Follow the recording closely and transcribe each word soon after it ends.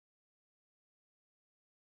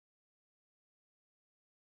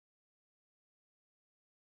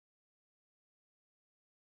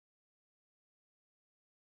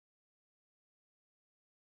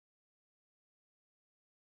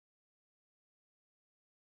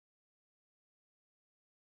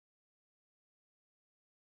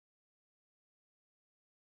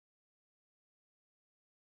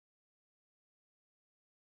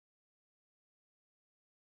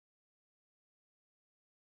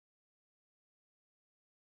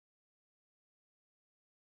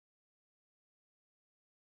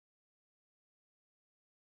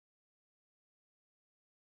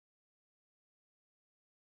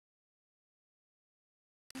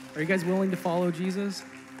Are you guys willing to follow Jesus?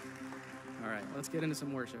 All right, let's get into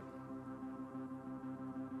some worship.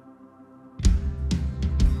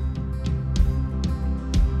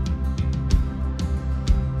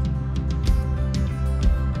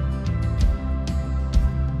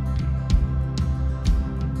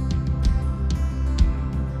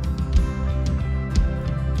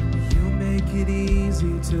 You make it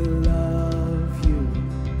easy to love you.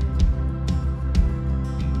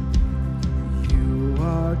 You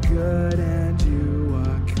are good and you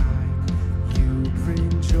are kind. You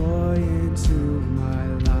bring joy into my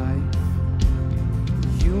life.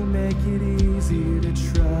 You make it easy to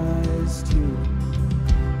trust you.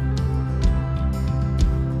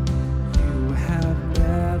 You have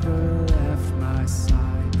never left my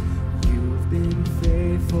side. You've been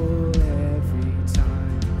faithful every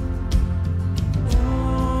time.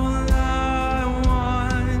 All I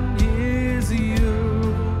want is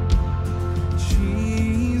you.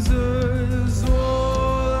 Jesus,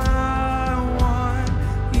 all I want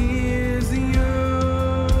is you.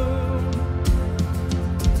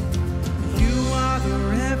 You are the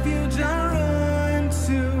refuge I run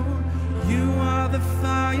to. You are the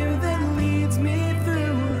fire that leads me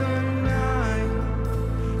through the night.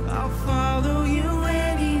 I'll follow you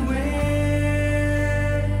anywhere.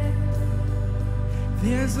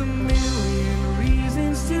 There's a million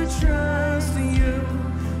reasons to trust you.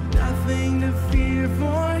 Nothing to fear,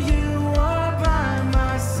 for you are by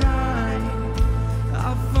my side.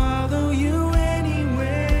 I'll follow you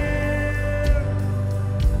anywhere.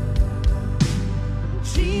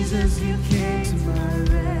 Jesus, you came to my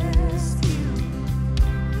rescue.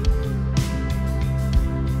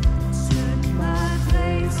 Took my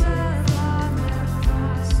place upon the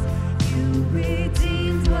cross. You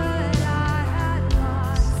redeemed what I had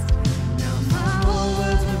lost. Now my whole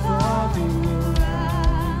world's revolving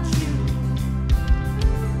around you.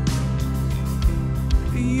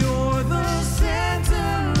 You're the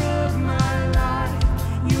center of my life.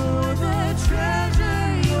 You're the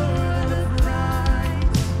treasure, you're the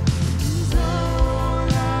prize. 'Cause all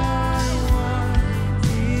I want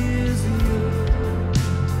is you.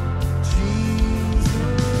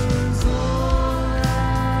 Jesus, all I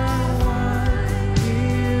want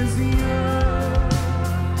is you.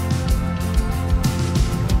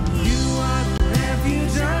 You are the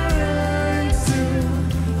refuge I run to.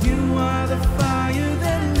 You are the fire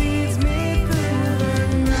that leads me through the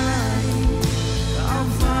night. I'll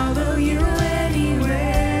follow you anywhere.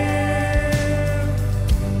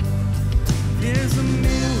 There's a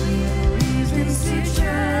million reasons to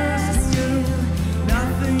trust you.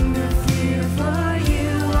 Nothing to fear, for you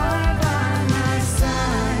are by my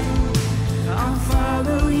side. I'll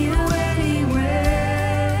follow you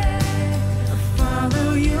anywhere. I'll follow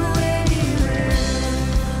you anywhere.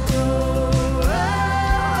 Oh, oh, oh.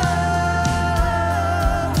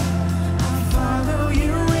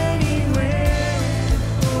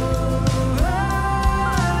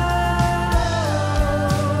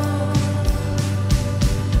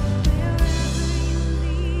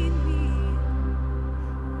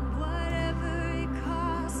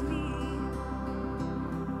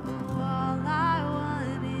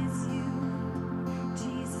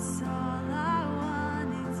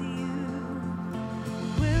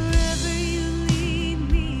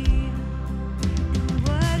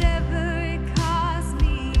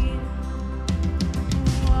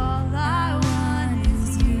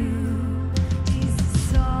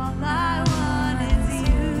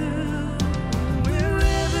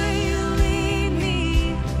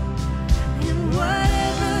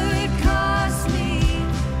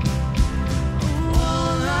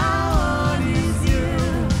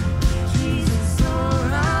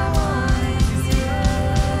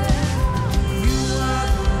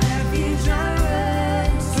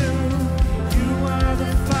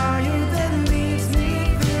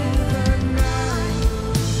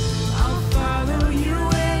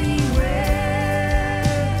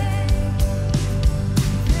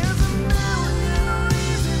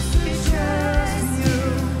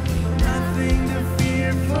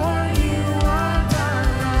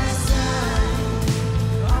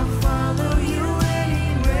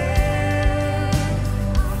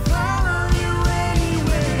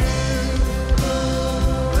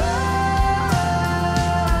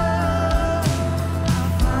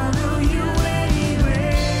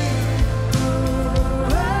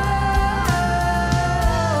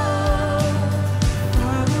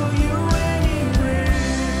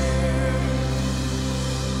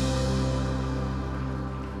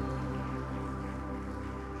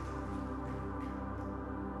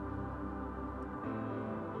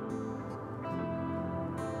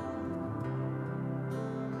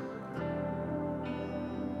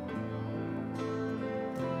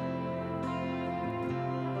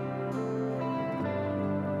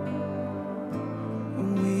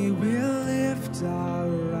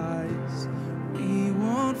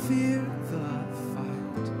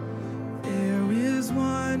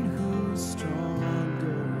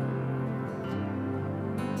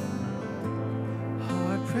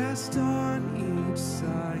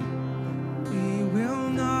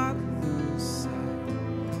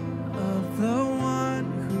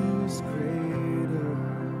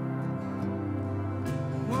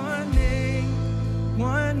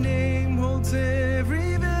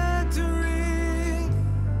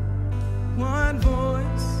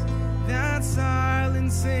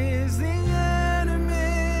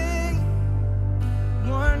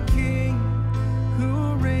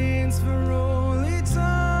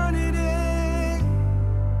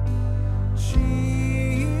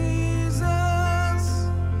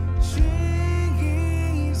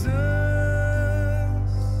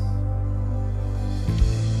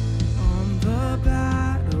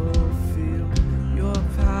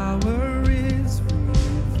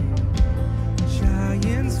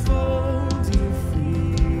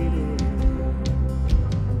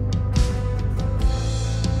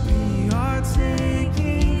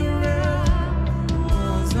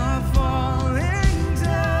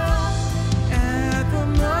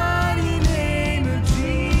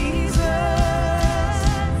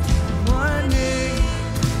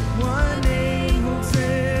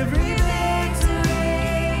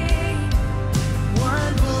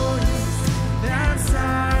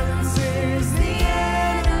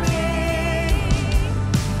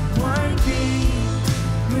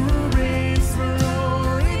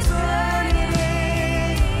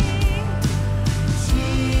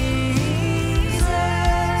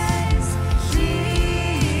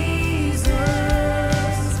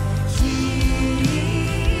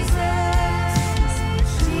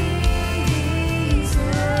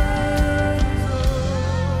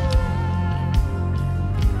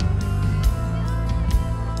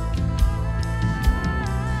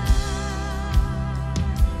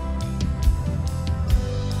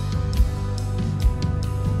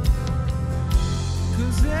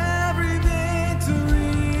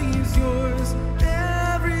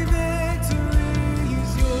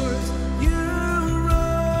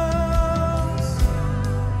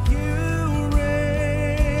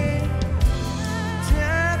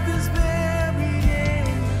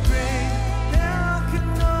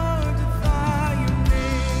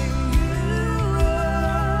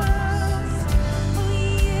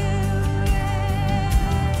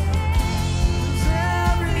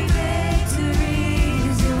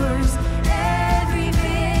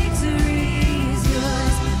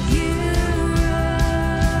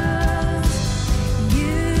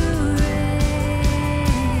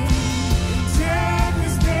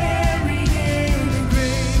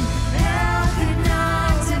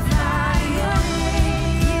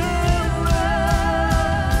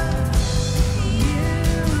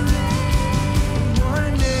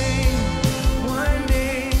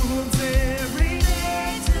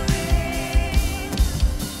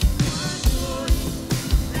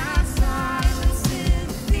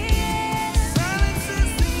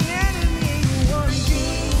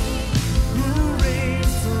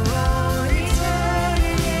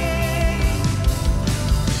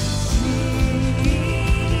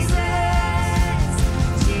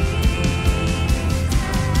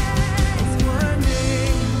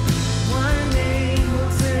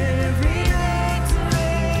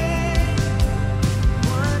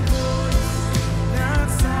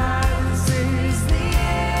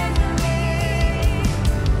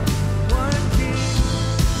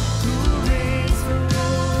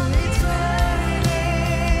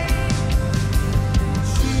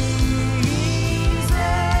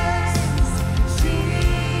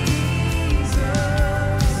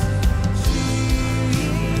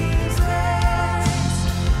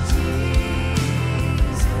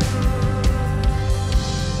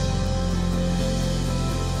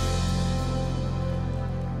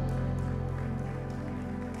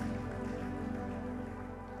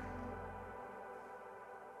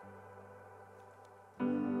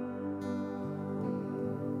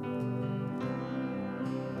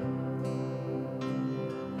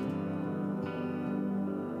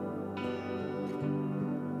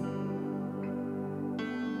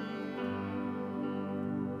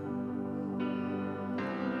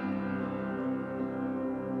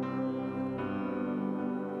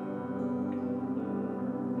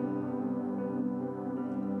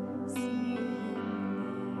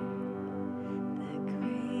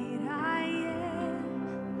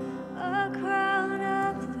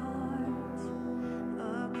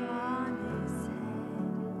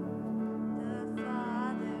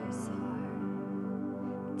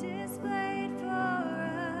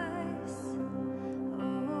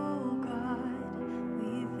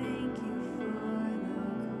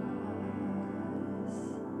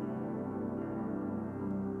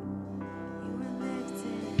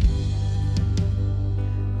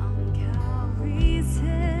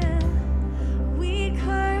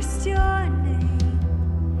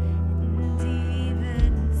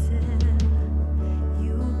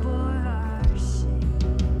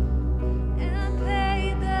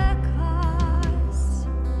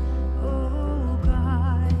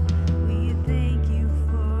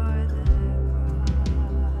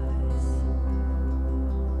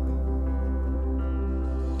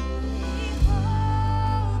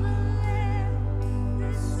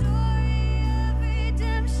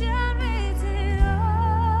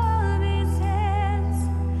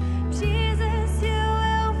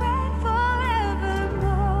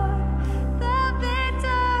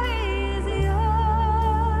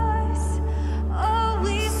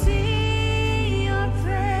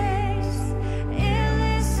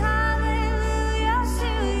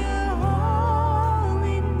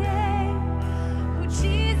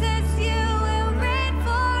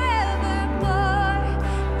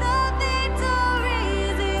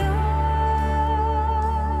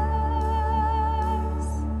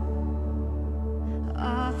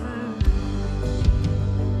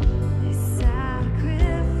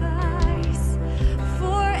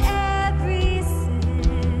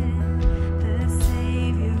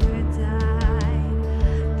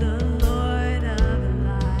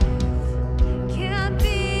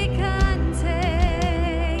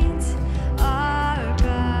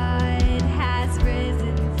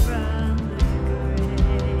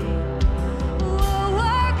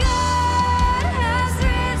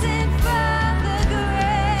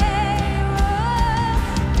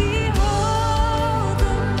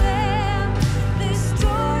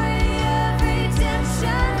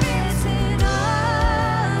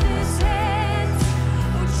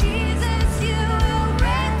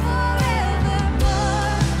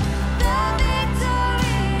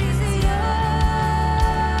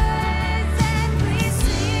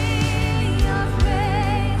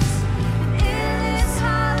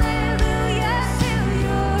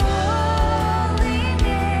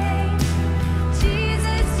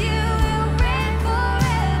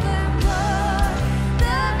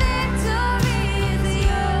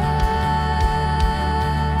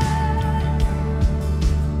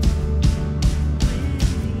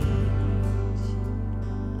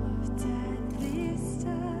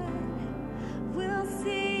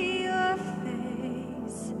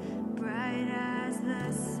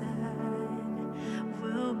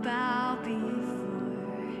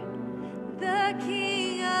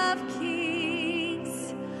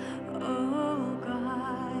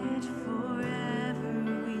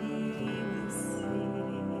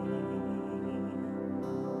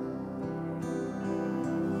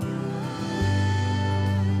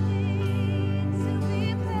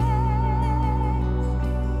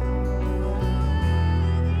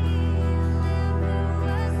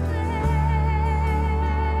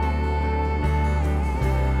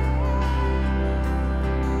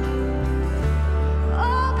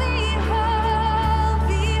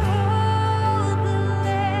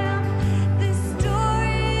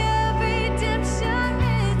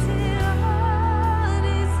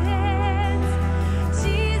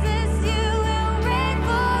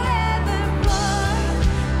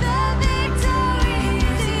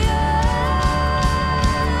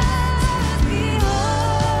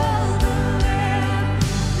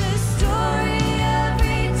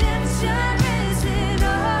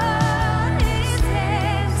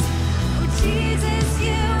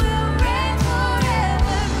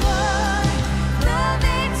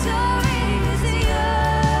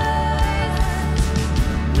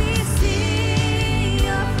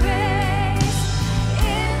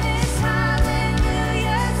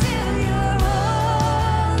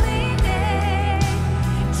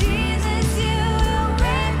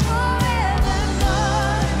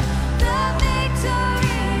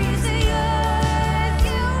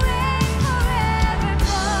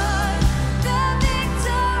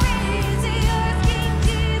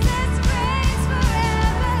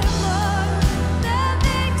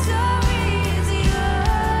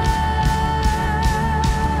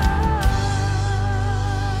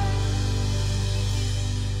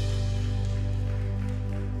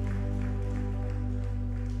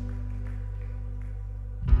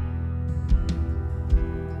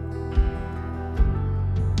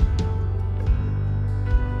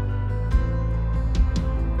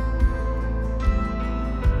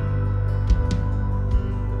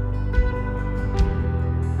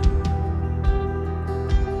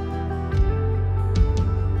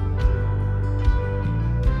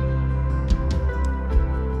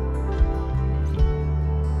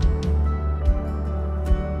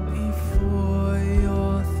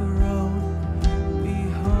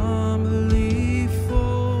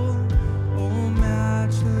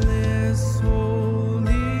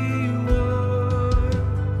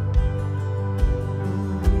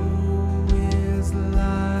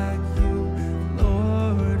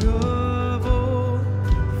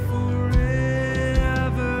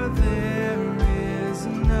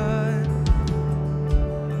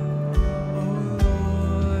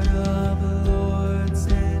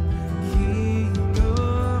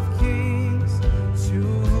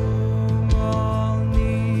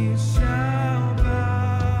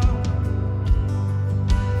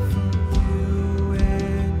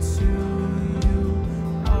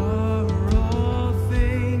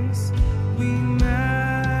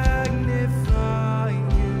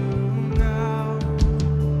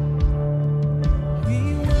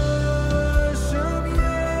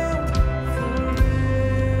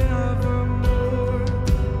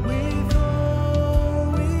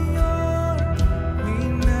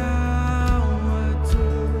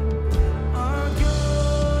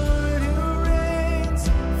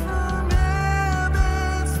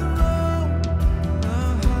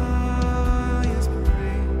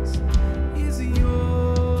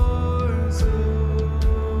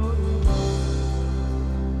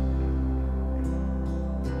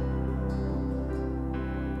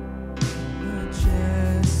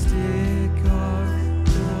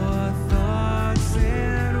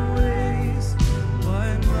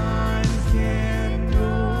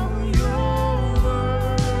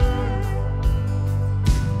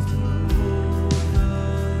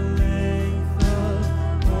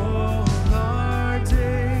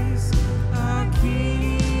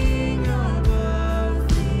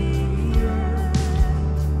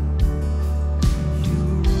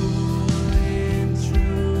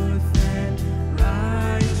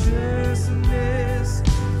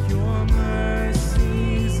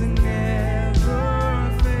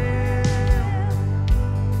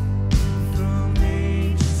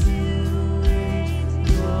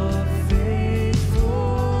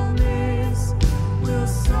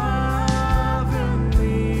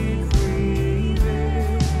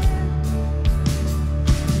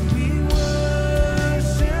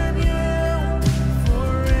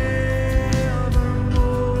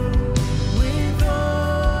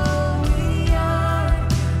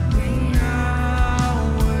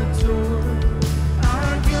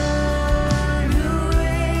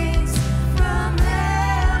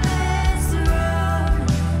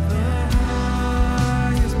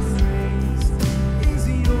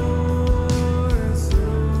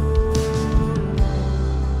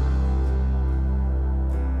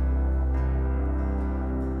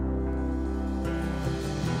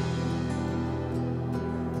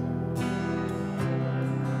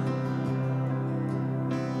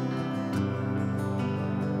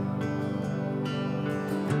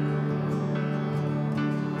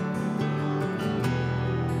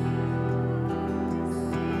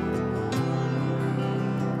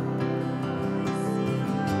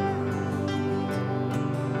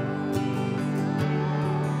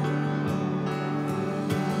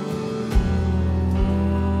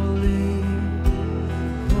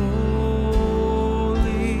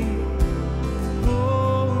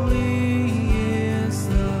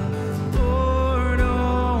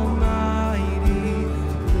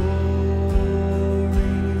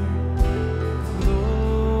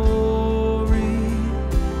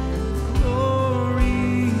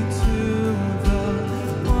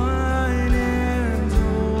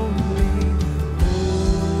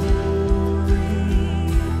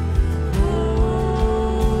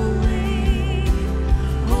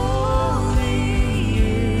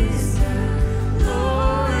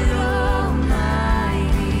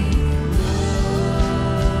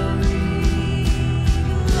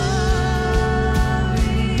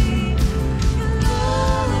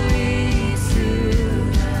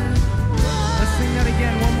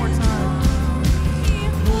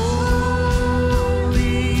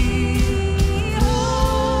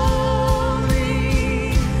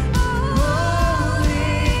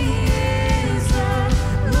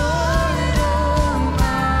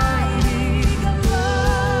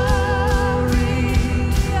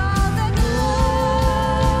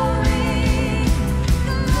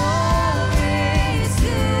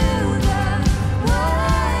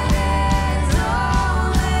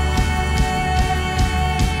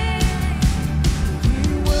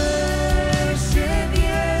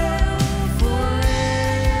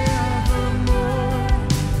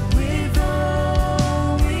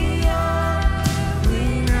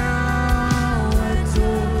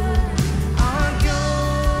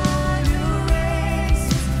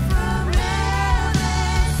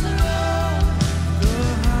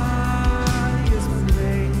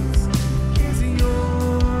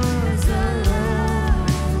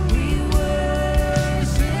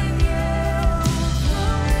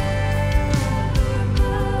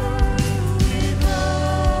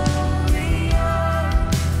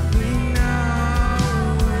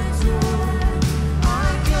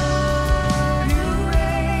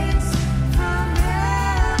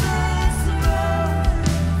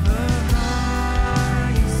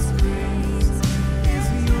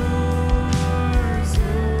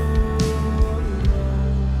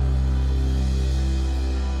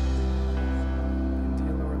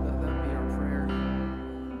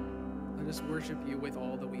 worship you with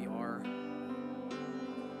all that we are. And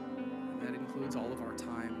that includes all of our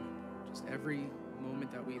time. Just every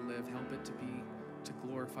moment that we live, help it to be to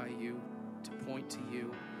glorify you, to point to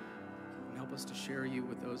you, and help us to share you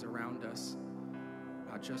with those around us,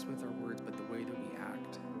 not just with our words, but the way that we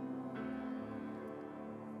act.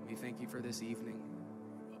 We thank you for this evening.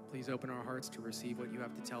 Please open our hearts to receive what you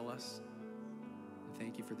have to tell us. And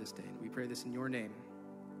thank you for this day. And we pray this in your name.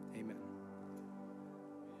 Amen.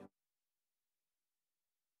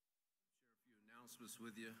 Announcements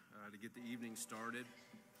with you to get the evening started.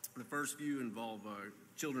 The first few involve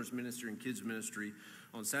children's ministry and kids ministry.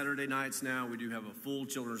 On Saturday nights now, we do have a full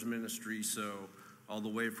children's ministry, so all the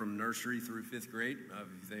way from nursery through 5th grade.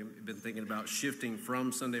 They've been thinking about shifting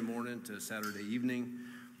from Sunday morning to Saturday evening.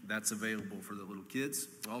 That's available for the little kids.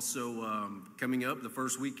 Also, coming up the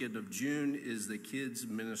first weekend of June is the kids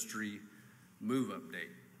ministry move-up date.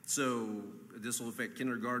 So this will affect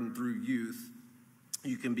kindergarten through youth.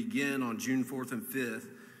 You can begin on June 4th and 5th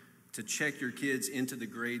to check your kids into the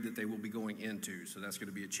grade that they will be going into. So that's going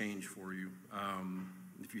to be a change for you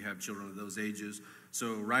if you have children of those ages.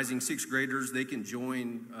 So rising 6th graders, they can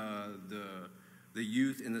join the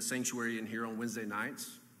youth in the sanctuary in here on Wednesday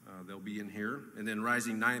nights. They'll be in here. And then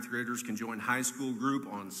rising 9th graders can join high school group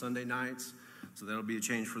on Sunday nights. So that'll be a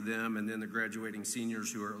change for them. And then the graduating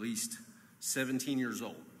seniors who are at least 17 years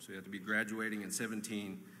old. So you have to be graduating and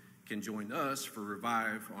 17 can join us for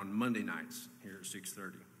Revive on Monday nights here at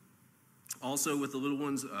 6:30. Also with the little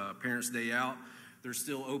ones, Parents' Day Out, there's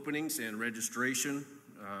still openings and registration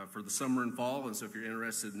for the summer and fall. And so if you're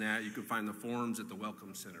interested in that, you can find the forms at the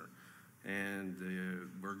Welcome Center. And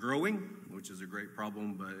we're growing, which is a great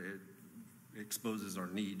problem, but it exposes our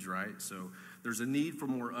needs, right? So there's a need for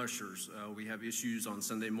more ushers. We have issues on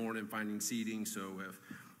Sunday morning finding seating. So if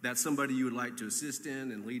that's somebody you would like to assist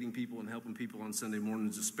in and leading people and helping people on Sunday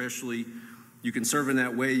mornings especially, you can serve in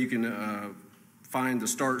that way. You can find the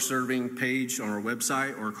Start Serving page on our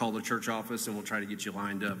website or call the church office and we'll try to get you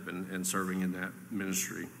lined up and serving in that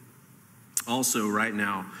ministry. Also, right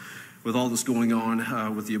now, with all this going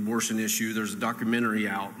on with the abortion issue, there's a documentary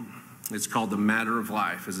out. It's called The Matter of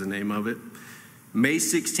Life is the name of it. May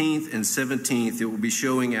 16th and 17th, it will be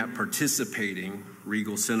showing at participating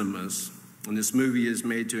Regal Cinemas. And this movie is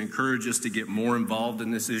made to encourage us to get more involved in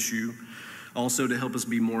this issue, also to help us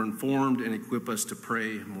be more informed and equip us to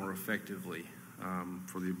pray more effectively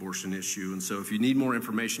for the abortion issue. And so if you need more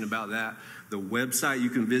information about that, the website you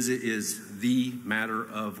can visit is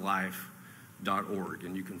thematteroflife.org,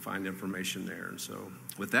 and you can find information there. And so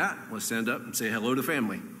with that, let's stand up and say hello to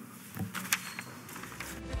family.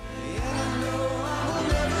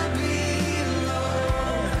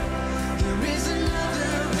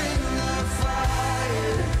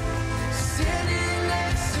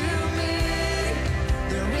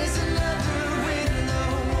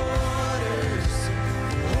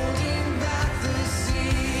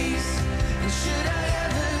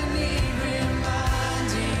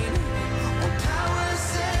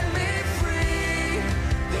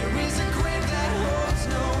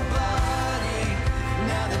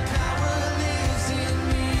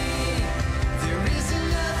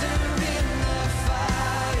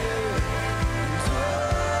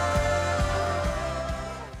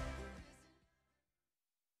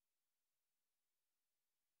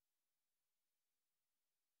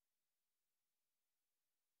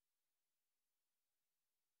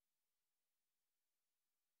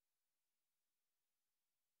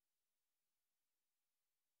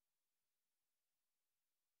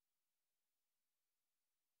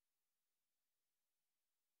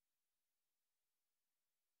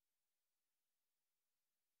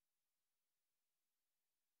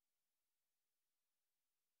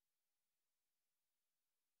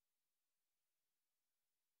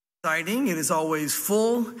 Exciting. It is always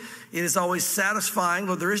full. It is always satisfying.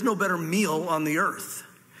 Lord, there is no better meal on the earth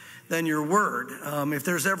than your word. If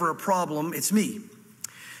there's ever a problem, it's me.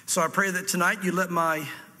 So I pray that tonight you let my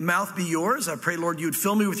mouth be yours. I pray, Lord, you would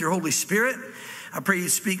fill me with your Holy Spirit. I pray you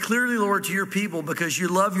speak clearly, Lord, to your people because you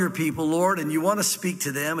love your people, Lord, and you want to speak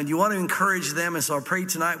to them and you want to encourage them. And so I pray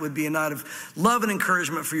tonight would be a night of love and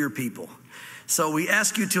encouragement for your people. So we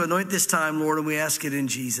ask you to anoint this time, Lord, and we ask it in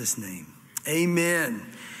Jesus' name. Amen.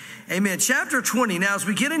 Amen. Chapter 20. Now, as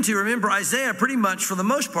we get into, remember, Isaiah pretty much, for the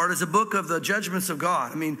most part, is a book of the judgments of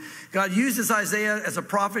God. I mean, God uses Isaiah as a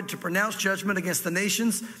prophet to pronounce judgment against the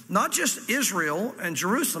nations, not just Israel and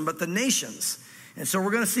Jerusalem, but the nations. And so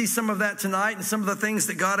we're going to see some of that tonight and some of the things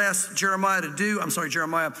that God asked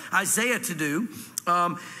Isaiah to do.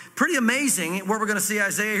 Pretty amazing what we're going to see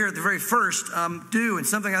Isaiah here at the very first do, and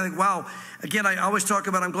something I think, wow, again, I always talk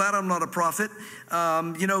about, I'm glad I'm not a prophet.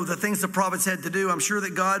 The things the prophets had to do, I'm sure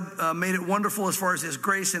that God made it wonderful as far as his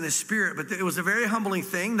grace and his spirit, but it was a very humbling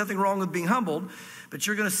thing. Nothing wrong with being humbled, but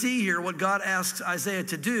you're going to see here what God asks Isaiah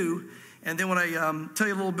to do. And then when I tell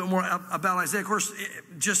you a little bit more about Isaiah, of course,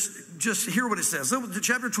 just hear what it says.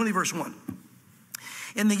 Chapter 20, verse 1.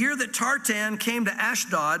 In the year that Tartan came to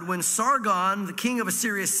Ashdod, when Sargon, the king of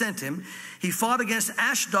Assyria, sent him, he fought against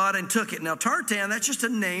Ashdod and took it. Now, Tartan, that's just a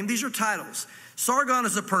name. These are titles. Sargon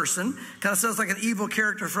is a person. Kind of sounds like an evil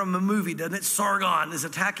character from a movie, doesn't it? Sargon is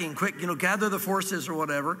attacking, quick, gather the forces or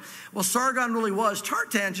whatever. Well, Sargon really was.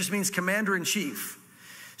 Tartan just means commander-in-chief.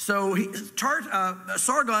 So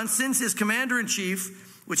Sargon sends his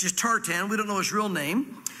commander-in-chief, which is Tartan, we don't know his real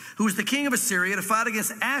name, who was the king of Assyria, to fight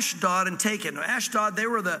against Ashdod and take it. Now, Ashdod, they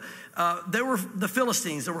were the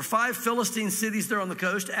Philistines. There were 5 Philistine cities there on the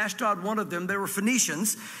coast. Ashdod, one of them. They were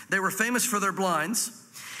Phoenicians. They were famous for their blinds.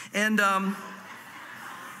 And I'm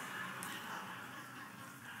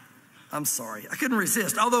sorry, I couldn't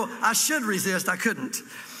resist. Although I should resist, I couldn't.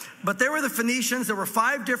 But there were the Phoenicians. There were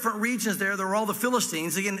 5 different regions there. There were all the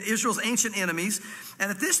Philistines, again, Israel's ancient enemies.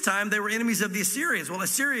 And at this time, they were enemies of the Assyrians. Well,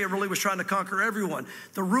 Assyria really was trying to conquer everyone.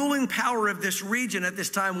 The ruling power of this region at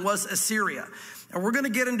this time was Assyria. And we're going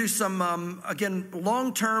to get into some, again,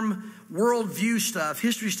 long-term worldview stuff,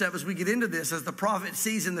 history stuff as we get into this, as the prophet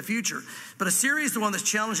sees in the future. But Assyria is the one that's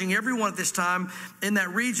challenging everyone at this time in that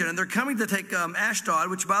region. And they're coming to take Ashdod,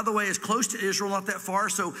 which, by the way, is close to Israel, not that far.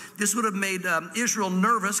 So this would have made Israel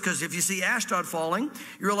nervous, because if you see Ashdod falling,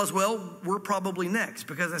 you realize, well, we're probably next,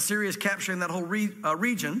 because Assyria is capturing that whole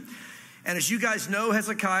region. And as you guys know,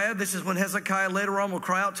 Hezekiah, this is when Hezekiah later on will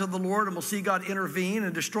cry out to the Lord, and we'll see God intervene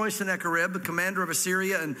and destroy Sennacherib, the commander of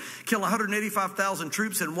Assyria, and kill 185,000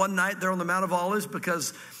 troops in one night there on the Mount of Olives,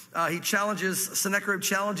 because Sennacherib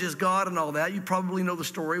challenges God and all that. You probably know the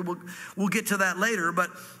story. We'll get to that later.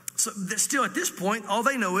 But so still at this point, all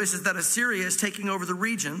they know is that Assyria is taking over the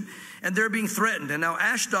region, and they're being threatened. And now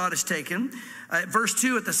Ashdod is taken. Verse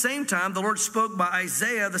 2, at the same time, the Lord spoke by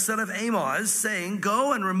Isaiah, the son of Amoz, saying,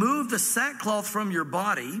 go and remove the sackcloth from your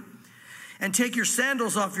body and take your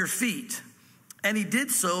sandals off your feet. And he did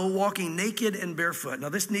so, walking naked and barefoot. Now,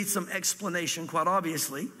 this needs some explanation, quite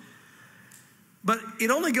obviously. But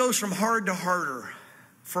it only goes from hard to harder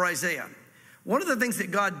for Isaiah. One of the things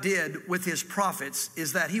that God did with his prophets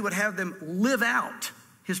is that he would have them live out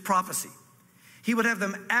his prophecy. He would have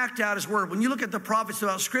them act out his word. When you look at the prophets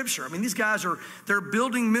throughout Scripture, I mean, these guys they're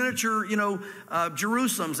building miniature,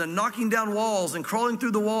 Jerusalems and knocking down walls and crawling through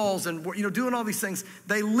the walls and, doing all these things.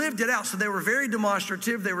 They lived it out. So they were very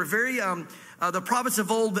demonstrative. They were very, the prophets of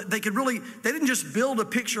old, they didn't just build a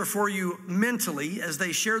picture for you mentally as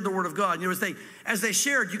they shared the word of God. As they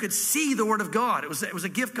shared, you could see the word of God. It was a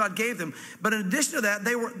gift God gave them. But in addition to that,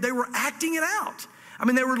 they were acting it out. I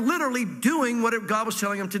mean, they were literally doing what God was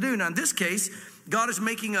telling them to do. Now, in this case, God is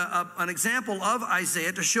making an example of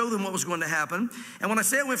Isaiah to show them what was going to happen. And when I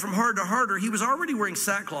say it went from hard to harder, he was already wearing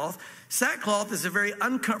sackcloth. Sackcloth is a very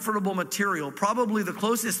uncomfortable material. Probably the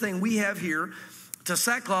closest thing we have here to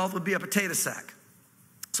sackcloth would be a potato sack.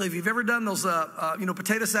 So if you've ever done those,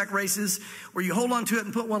 potato sack races where you hold on to it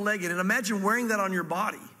and put one leg in it, imagine wearing that on your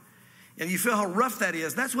body. And you feel how rough that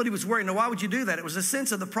is. That's what he was wearing. Now, why would you do that? It was a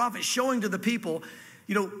sense of the prophet showing to the people,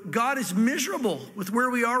 God is miserable with where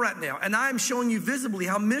we are right now. And I'm showing you visibly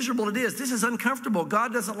how miserable it is. This is uncomfortable.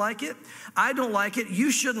 God doesn't like it. I don't like it.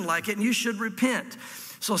 You shouldn't like it. And you should repent.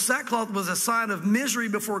 So sackcloth was a sign of misery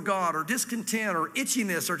before God, or discontent, or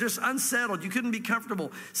itchiness, or just unsettled. You couldn't be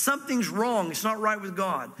comfortable. Something's wrong. It's not right with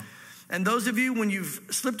God. And those of you, when you've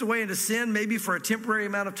slipped away into sin, maybe for a temporary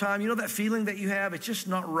amount of time, that feeling that you have, it's just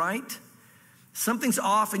not right. Something's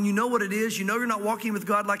off, and you know what it is. You know you're not walking with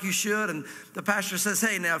God like you should. And the pastor says,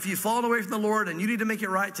 hey, now, if you've fallen away from the Lord and you need to make it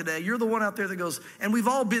right today, you're the one out there that goes, and we've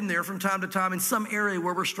all been there from time to time in some area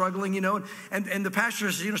where we're struggling, and the pastor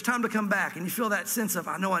says, it's time to come back. And you feel that sense of,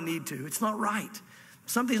 I know I need to. It's not right.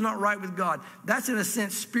 Something's not right with God. That's, in a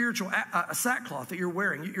sense, spiritual a sackcloth that you're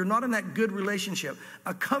wearing. You're not in that good relationship,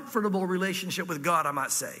 a comfortable relationship with God, I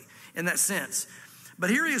might say, in that sense. But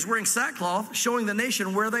here he is wearing sackcloth, showing the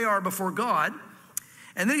nation where they are before God.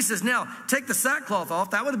 And then he says, now, take the sackcloth off.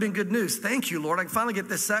 That would have been good news. Thank you, Lord. I can finally get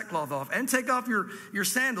this sackcloth off. And take off your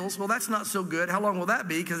sandals. Well, that's not so good. How long will that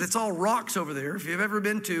be? Because it's all rocks over there. If you've ever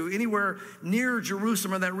been to anywhere near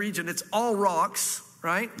Jerusalem or that region, it's all rocks,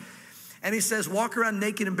 right? And he says, walk around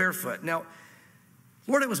naked and barefoot. Now,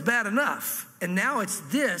 Lord, it was bad enough. And now it's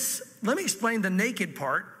this. Let me explain the naked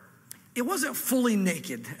part. it wasn't fully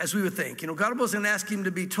naked, as we would think. God wasn't asking him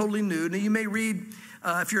to be totally nude. Now, you may read,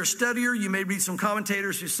 if you're a studier, you may read some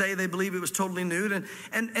commentators who say they believe it was totally nude.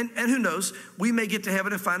 And who knows? We may get to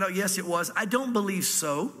heaven and find out, yes, it was. I don't believe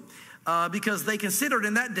so, because they considered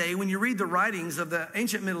in that day, when you read the writings of the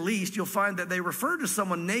ancient Middle East, you'll find that they referred to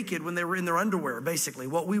someone naked when they were in their underwear, basically,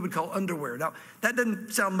 what we would call underwear. Now, that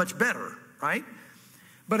doesn't sound much better, right?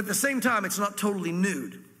 But at the same time, it's not totally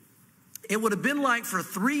nude. It would have been like for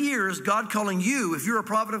 3 years, God calling you, if you're a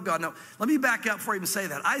prophet of God. Now, let me back up before I even say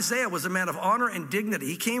that. Isaiah was a man of honor and dignity.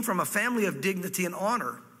 He came from a family of dignity and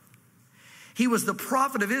honor. He was the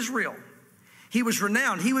prophet of Israel. He was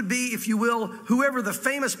renowned. He would be, if you will, whoever the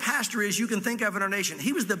famous pastor is you can think of in our nation.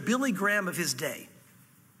 He was the Billy Graham of his day.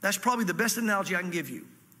 That's probably the best analogy I can give you.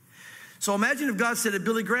 So imagine if God said to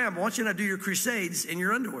Billy Graham, I want you to do your crusades in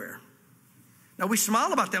your underwear. Now, we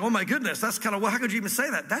smile about that. Oh, my goodness, that's kind of, well, how could you even say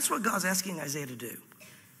that? That's what God's asking Isaiah to do.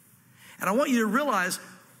 And I want you to realize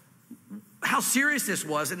how serious this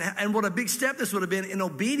was and what a big step this would have been in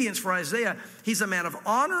obedience for Isaiah. He's a man of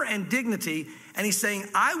honor and dignity, and he's saying,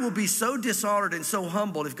 I will be so dishonored and so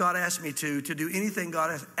humbled if God asks me to do anything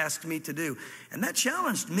God asked me to do. And that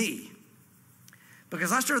challenged me,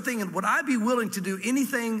 because I started thinking, would I be willing to do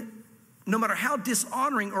anything, no matter how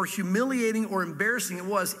dishonoring or humiliating or embarrassing it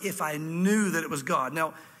was, if I knew that it was God?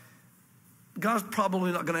 Now, God's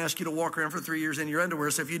probably not going to ask you to walk around for 3 years in your underwear,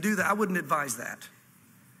 so if you do that, I wouldn't advise that.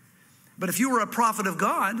 But if you were a prophet of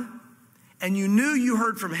God, and you knew you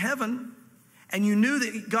heard from heaven, and you knew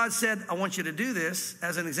that God said, I want you to do this,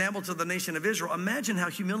 as an example to the nation of Israel, imagine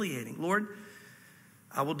how humiliating. Lord,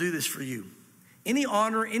 I will do this for you. Any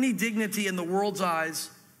honor, any dignity in the world's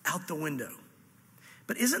eyes, out the window.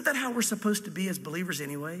 But isn't that how we're supposed to be as believers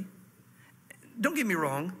anyway? Don't get me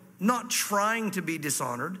wrong, not trying to be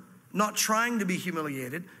dishonored, not trying to be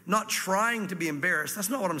humiliated, not trying to be embarrassed. That's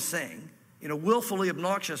not what I'm saying. Willfully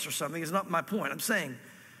obnoxious or something is not my point. I'm saying,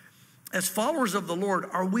 as followers of the Lord,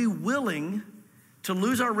 are we willing to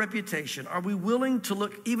lose our reputation? Are we willing to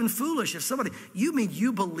look even foolish if somebody, you mean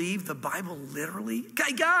you believe the Bible literally?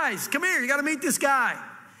 Hey, guys, come here, you got to meet this guy.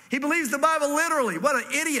 He believes the Bible literally. What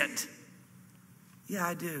an idiot. Yeah,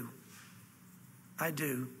 I do. I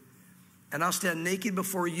do. And I'll stand naked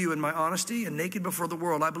before you in my honesty and naked before the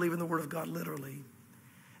world. I believe in the Word of God literally.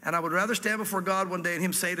 And I would rather stand before God one day and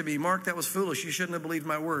him say to me, Mark, that was foolish. You shouldn't have believed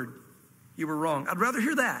my word. You were wrong. I'd rather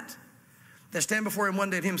hear that than stand before him one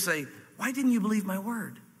day and him say, why didn't you believe my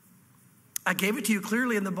word? I gave it to you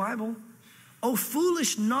clearly in the Bible. Oh,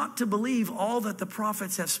 foolish not to believe all that the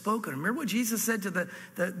prophets have spoken. Remember what Jesus said to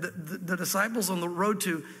the disciples on the road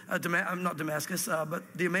to, not Damascus, but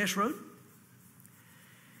the Emmaus Road?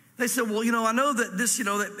 They said, well, I know that this,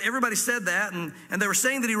 that everybody said that, and they were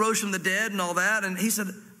saying that he rose from the dead and all that. And he said,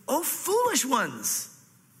 oh, foolish ones,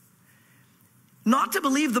 not to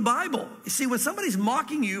believe the Bible. You see, when somebody's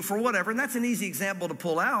mocking you for whatever, and that's an easy example to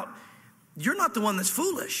pull out, you're not the one that's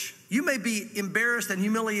foolish. You may be embarrassed and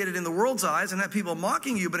humiliated in the world's eyes and have people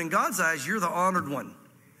mocking you, but in God's eyes, you're the honored one.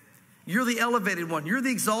 You're the elevated one. You're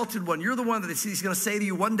the exalted one. You're the one that he's going to say to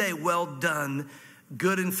you one day, well done,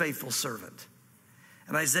 good and faithful servant.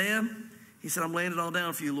 And Isaiah, he said, I'm laying it all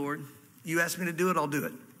down for you, Lord. You asked me to do it, I'll do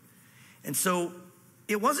it. And so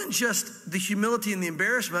it wasn't just the humility and the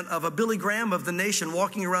embarrassment of a Billy Graham of the nation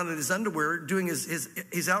walking around in his underwear, doing his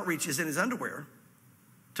outreaches in his underwear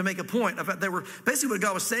to make a point. In fact, basically what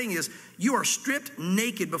God was saying is, you are stripped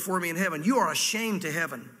naked before me in heaven. You are ashamed to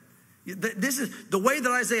heaven. This is the way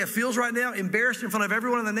that Isaiah feels right now, embarrassed in front of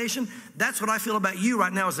everyone in the nation. That's what I feel about you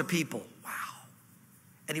right now as a people. Wow.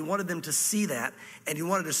 And he wanted them to see that, and he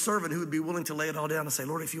wanted a servant who would be willing to lay it all down and say,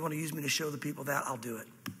 Lord, if you want to use me to show the people that, I'll do it.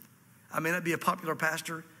 I may not be a popular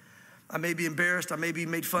pastor. I may be embarrassed. I may be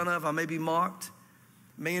made fun of. I may be mocked.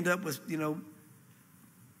 I may end up with,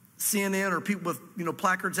 CNN or people with,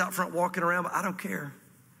 placards out front walking around, but I don't care.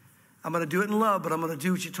 I'm going to do it in love, but I'm going to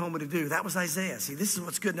do what you told me to do. That was Isaiah. See, this is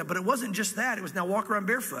what's good now. But it wasn't just that. It was now walk around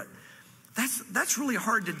barefoot. That's really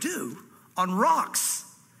hard to do on rocks.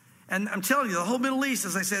 And I'm telling you, the whole Middle East,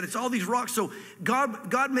 as I said, it's all these rocks. So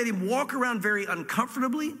God made him walk around very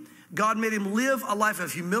uncomfortably. God made him live a life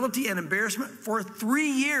of humility and embarrassment for 3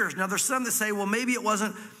 years. Now, there's some that say, well, maybe it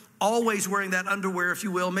wasn't always wearing that underwear, if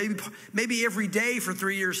you will. Maybe every day for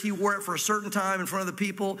 3 years he wore it for a certain time in front of the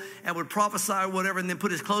people and would prophesy or whatever and then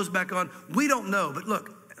put his clothes back on. We don't know. But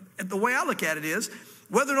look, the way I look at it is,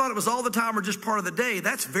 whether or not it was all the time or just part of the day,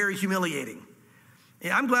 that's very humiliating.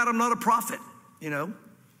 Yeah, I'm glad I'm not a prophet,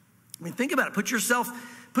 I mean, think about it. Put yourself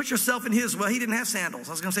in his, well, he didn't have sandals.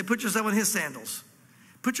 I was going to say, put yourself in his sandals.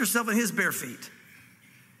 Put yourself in his bare feet.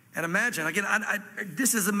 And imagine, again,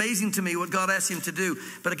 this is amazing to me what God asked him to do.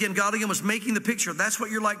 But again, God again was making the picture. That's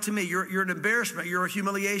what you're like to me. You're an embarrassment. You're a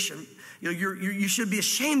humiliation. You should be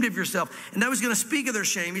ashamed of yourself. And now he's going to speak of their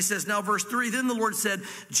shame. He says, now verse 3, then the Lord said,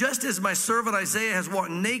 just as my servant Isaiah has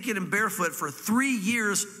walked naked and barefoot for 3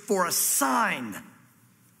 years for a sign.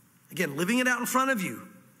 Again, living it out in front of you.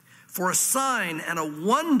 For a sign and a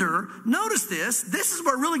wonder. Notice this. This is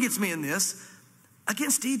what really gets me in this.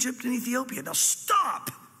 Against Egypt and Ethiopia. Now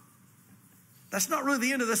stop. That's not really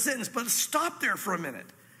the end of the sentence, but stop there for a minute.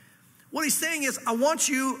 What he's saying is, I want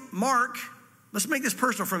you, Mark, let's make this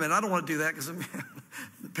personal for a minute. I don't want to do that because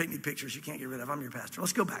paint me pictures you can't get rid of. I'm your pastor.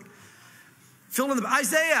 Let's go back. Fill in the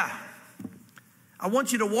Isaiah. I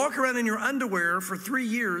want you to walk around in your underwear for 3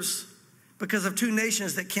 years because of 2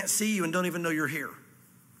 nations that can't see you and don't even know you're here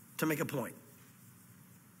to make a point.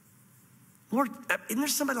 Lord, isn't there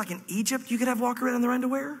somebody like in Egypt you could have walk around in their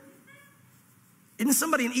underwear? Isn't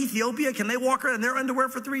somebody in Ethiopia, can they walk around in their underwear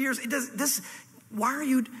for 3 years? Why are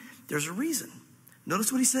you, there's a reason.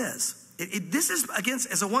 Notice what he says. This is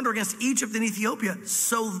as a wonder against Egypt and Ethiopia.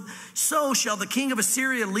 So shall the king of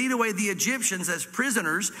Assyria lead away the Egyptians as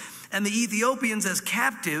prisoners and the Ethiopians as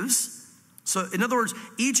captives. So in other words,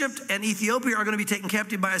 Egypt and Ethiopia are going to be taken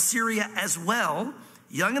captive by Assyria as well.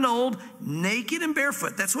 Young and old, naked and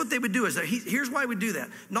barefoot. That's what they would do. Here's why we do that.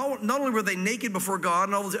 Not only were they naked before God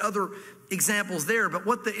and all those other examples there, but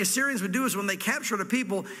what the Assyrians would do is when they captured a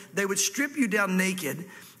people, they would strip you down naked,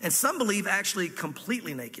 and some believe actually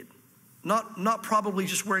completely naked. Not probably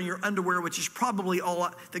just wearing your underwear, which is probably all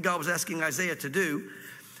that God was asking Isaiah to do,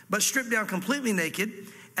 but stripped down completely naked,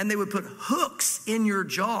 and they would put hooks in your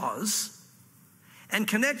jaws and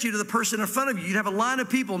connect you to the person in front of you. You'd have a line of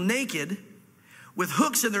people naked with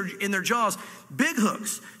hooks in their jaws, big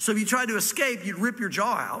hooks. So if you tried to escape, you'd rip your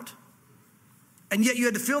jaw out. And yet you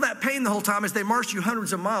had to feel that pain the whole time as they marched you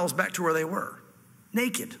hundreds of miles back to where they were.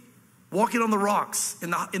 Naked, walking on the rocks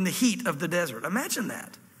in the heat of the desert. Imagine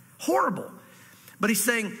that. Horrible. But he's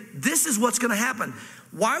saying, this is what's going to happen.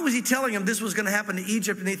 Why was he telling them this was going to happen to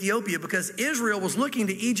Egypt and Ethiopia? Because Israel was looking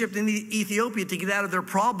to Egypt and Ethiopia to get out of their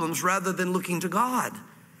problems rather than looking to God.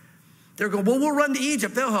 They're going, well, we'll run to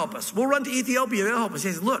Egypt. They'll help us. We'll run to Ethiopia. They'll help us.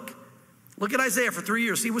 He says, look at Isaiah for 3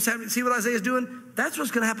 years. See what's happening? See what Isaiah's doing? That's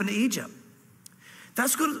what's going to happen to Egypt.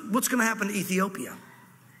 That's what's going to happen to Ethiopia.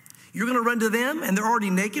 You're going to run to them, and they're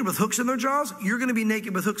already naked with hooks in their jaws. You're going to be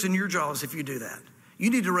naked with hooks in your jaws if you do that.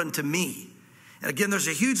 You need to run to me. And again, there's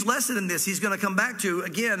a huge lesson in this he's going to come back to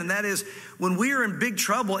again, and that is when we are in big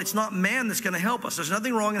trouble, it's not man that's going to help us. There's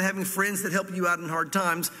nothing wrong in having friends that help you out in hard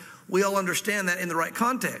times. We all understand that in the right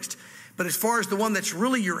context. But as far as the one that's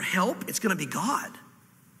really your help, it's going to be God.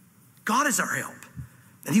 God is our help.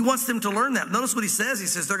 And he wants them to learn that. Notice what he says. He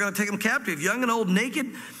says they're going to take them captive, young and old, naked,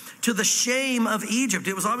 to the shame of Egypt.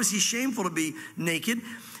 It was obviously shameful to be naked.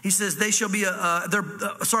 He says they shall be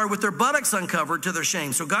with their buttocks uncovered to their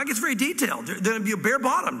shame. So God gets very detailed. They're going to be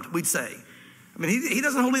bare-bottomed, we'd say. I mean, he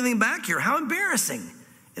doesn't hold anything back here. How embarrassing.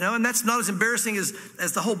 You know, and that's not as embarrassing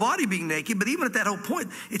as the whole body being naked, but even at that whole point,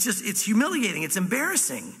 it's humiliating. It's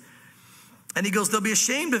embarrassing. And he goes, they'll be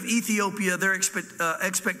ashamed of Ethiopia, their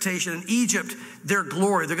expectation, and Egypt, their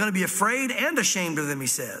glory. They're going to be afraid and ashamed of them, he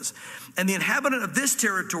says. And the inhabitant of this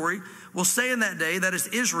territory will say in that day, that is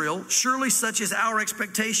Israel, surely such is our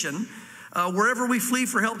expectation. Wherever we flee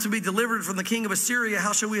for help to be delivered from the king of Assyria,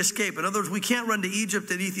 how shall we escape? In other words, we can't run to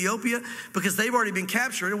Egypt and Ethiopia because they've already been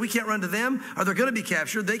captured, and we can't run to them, or they're going to be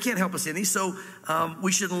captured. They can't help us any, so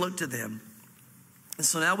we shouldn't look to them. And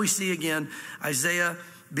so now we see again Isaiah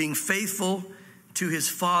being faithful to his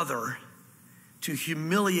father to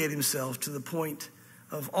humiliate himself to the point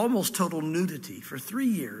of almost total nudity for 3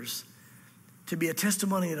 years to be a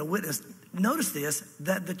testimony and a witness. Notice this,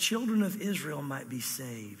 that the children of Israel might be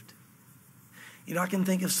saved. You know, I can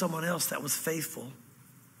think of someone else that was faithful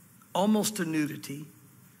almost to nudity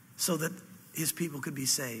so that his people could be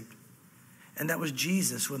saved. And that was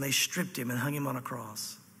Jesus when they stripped him and hung him on a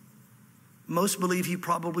cross. Most believe he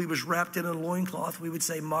probably was wrapped in a loincloth, we would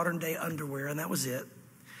say modern day underwear, and that was it.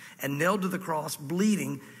 And nailed to the cross,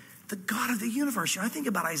 bleeding. The God of the universe. You know, I think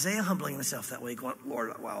about Isaiah humbling himself that way, going,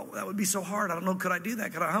 Lord, wow, that would be so hard. I don't know, could I do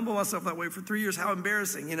that? Could I humble myself that way for 3 years? How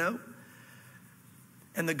embarrassing, you know?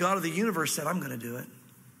 And the God of the universe said, I'm going to do it.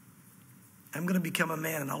 I'm going to become a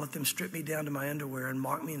man, and I'll let them strip me down to my underwear and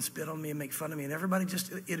mock me and spit on me and make fun of me. And everybody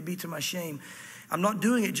it'd be to my shame. I'm not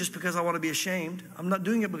doing it just because I want to be ashamed. I'm not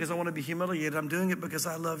doing it because I want to be humiliated. I'm doing it because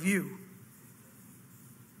I love you.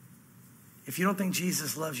 If you don't think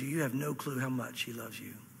Jesus loves you, you have no clue how much he loves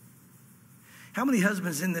you. How many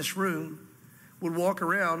husbands in this room would walk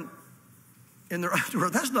around in their underwear.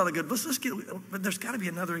 That's not a good, let's get, but there's got to be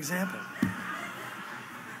another example.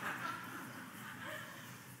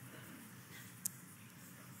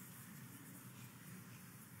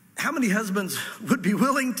 How many husbands would be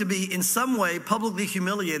willing to be in some way publicly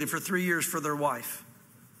humiliated for 3 years for their wife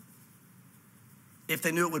if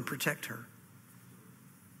they knew it would protect her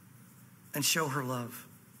and show her love?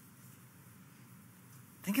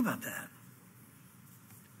 Think about that.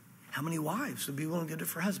 How many wives would be willing to do it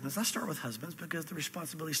for husbands? I start with husbands because the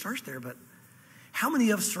responsibility starts there, but how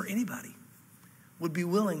many of us, for anybody, would be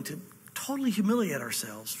willing to totally humiliate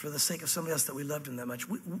ourselves for the sake of somebody else that we loved them that much?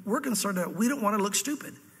 We're concerned that we don't want to look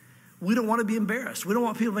stupid. We don't want to be embarrassed. We don't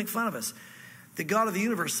want people to make fun of us. The God of the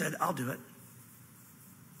universe said, I'll do it.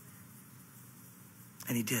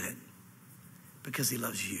 And he did it because he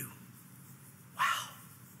loves you. Wow.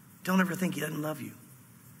 Don't ever think he doesn't love you.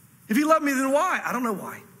 If he loved me, then why? I don't know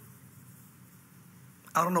why.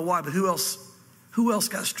 I don't know why, but who else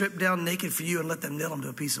got stripped down naked for you and let them nail him to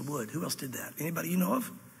a piece of wood? Who else did that? Anybody you know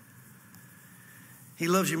of? He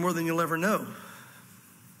loves you more than you'll ever know.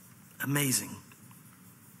 Amazing.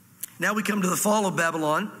 Now we come to the fall of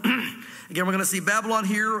Babylon. Again, we're going to see Babylon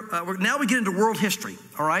here. Now we get into world history,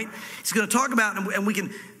 all right? He's going to talk about, and we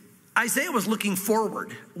can, Isaiah was looking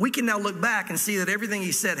forward. We can now look back and see that everything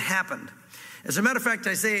he said happened. As a matter of fact,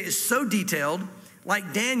 Isaiah is so detailed,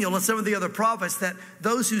 like Daniel and some of the other prophets, that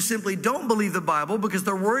those who simply don't believe the Bible because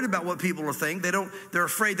they're worried about what people will think, they're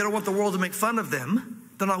afraid, they don't want the world to make fun of them.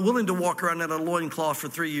 They're not willing to walk around in a loincloth for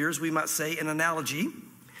 3 years, we might say, an analogy.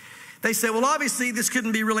 They say, well, obviously, this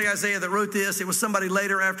couldn't be really Isaiah that wrote this. It was somebody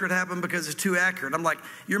later after it happened because it's too accurate. I'm like,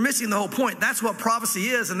 you're missing the whole point. That's what prophecy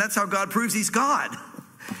is, and that's how God proves he's God.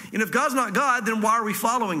 And if God's not God, then why are we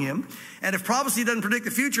following him? And if prophecy doesn't predict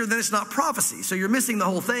the future, then it's not prophecy. So you're missing the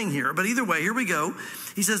whole thing here. But either way, here we go.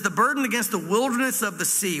 He says, the burden against the wilderness of the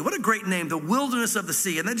sea. What a great name, the wilderness of the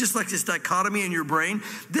sea. And then just like this dichotomy in your brain,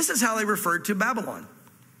 this is how they referred to Babylon.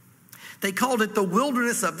 They called it the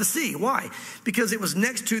wilderness of the sea. Why? Because it was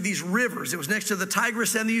next to these rivers. It was next to the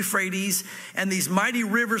Tigris and the Euphrates and these mighty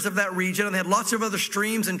rivers of that region. And they had lots of other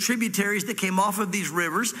streams and tributaries that came off of these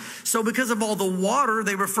rivers. So because of all the water,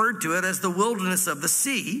 they referred to it as the wilderness of the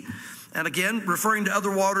sea. And again, referring to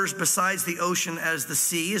other waters besides the ocean as the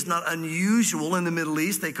sea is not unusual in the Middle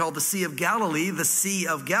East. They called the Sea of Galilee the Sea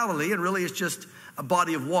of Galilee. And really it's just a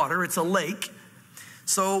body of water. It's a lake.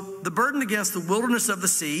 So the burden against the wilderness of the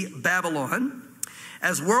sea, Babylon,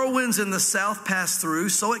 as whirlwinds in the south pass through,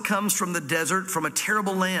 so it comes from the desert, from a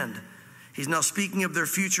terrible land. He's now speaking of their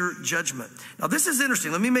future judgment. Now this is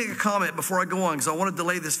interesting. Let me make a comment before I go on because I want to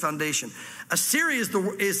delay this foundation. Assyria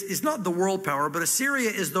is not the world power, but Assyria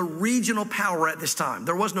is the regional power at this time.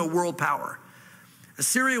 There was no world power.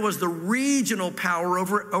 Assyria was the regional power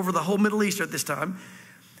over the whole Middle East at this time.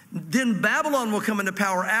 Then Babylon will come into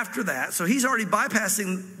power after that. So he's already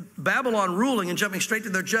bypassing Babylon ruling and jumping straight to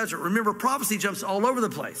their judgment. Remember, prophecy jumps all over the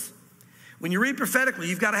place. When you read prophetically,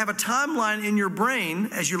 you've got to have a timeline in your brain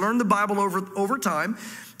as you learn the Bible over time,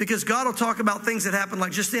 because God will talk about things that happen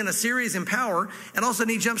like just then. Assyria is in power, and all of a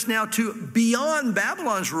sudden he jumps now to beyond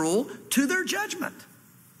Babylon's rule to their judgment.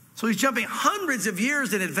 So he's jumping hundreds of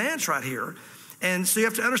years in advance right here. And so you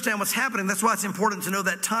have to understand what's happening. That's why it's important to know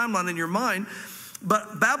that timeline in your mind.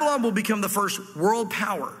 But Babylon will become the first world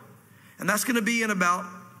power. And that's going to be in about,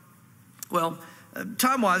 well,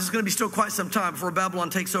 time-wise, it's going to be still quite some time before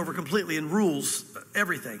Babylon takes over completely and rules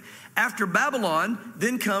everything. After Babylon,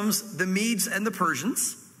 then comes the Medes and the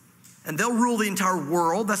Persians. And they'll rule the entire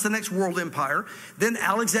world. That's the next world empire. Then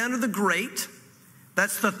Alexander the Great.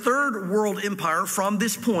 That's the third world empire from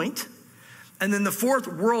this point. And then the fourth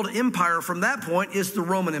world empire from that point is the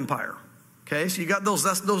Roman Empire. Okay, so you got those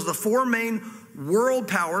are the four main world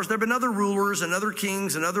powers. There have been other rulers and other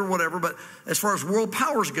kings and other whatever, but as far as world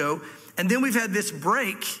powers go, and then we've had this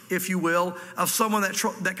break, if you will, of someone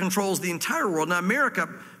that controls the entire world. Now, America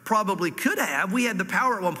probably could have. We had the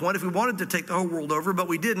power at one point if we wanted to take the whole world over, but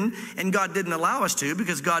we didn't, and God didn't allow us to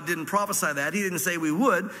because God didn't prophesy that. He didn't say we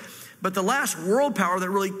would. But the last world power that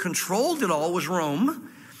really controlled it all was Rome.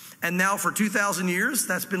 And now for 2,000 years,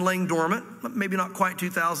 that's been laying dormant. Maybe not quite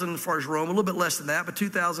 2,000 as far as Rome, a little bit less than that, but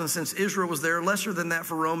 2,000 since Israel was there, lesser than that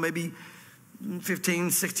for Rome, maybe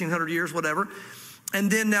 1,600 years, whatever.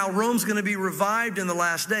 And then now Rome's going to be revived in the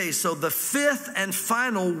last days. So the fifth and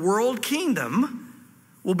final world kingdom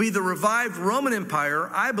will be the revived Roman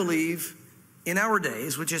Empire, I believe, in our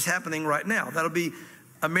days, which is happening right now. That'll be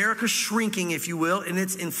America shrinking, if you will, in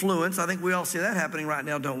its influence. I think we all see that happening right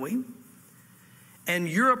now, don't we? And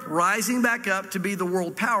Europe rising back up to be the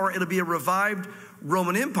world power. It'll be a revived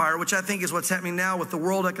Roman Empire, which I think is what's happening now with the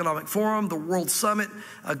World Economic Forum, the World Summit,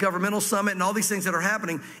 Governmental Summit, and all these things that are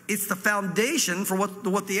happening. It's the foundation for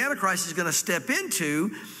what the Antichrist is going to step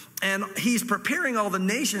into. And he's preparing all the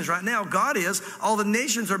nations right now. God is. All the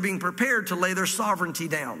nations are being prepared to lay their sovereignty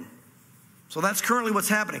down. So that's currently what's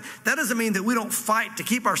happening. That doesn't mean that we don't fight to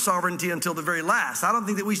keep our sovereignty until the very last. I don't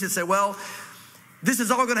think that we should say, well, this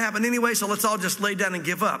is all going to happen anyway, so let's all just lay down and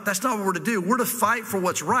give up. That's not what we're to do. We're to fight for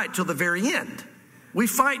what's right till the very end. We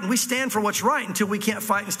fight and we stand for what's right until we can't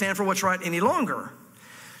fight and stand for what's right any longer.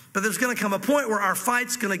 But there's going to come a point where our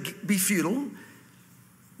fight's going to be futile.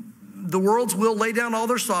 The worlds will lay down all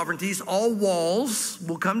their sovereignties. All walls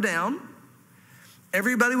will come down.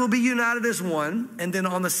 Everybody will be united as one. And then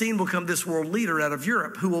on the scene will come this world leader out of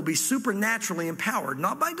Europe who will be supernaturally empowered,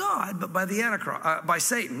 not by God, but by the Antichrist, by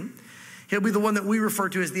Satan. He'll be the one that we refer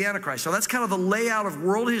to as the Antichrist. So that's kind of the layout of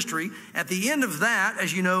world history. At the end of that,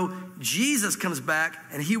 as you know, Jesus comes back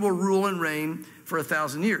and he will rule and reign for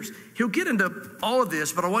 1,000 years. He'll get into all of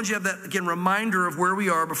this, but I want you to have that, again, reminder of where we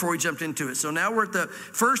are before we jumped into it. So now we're at the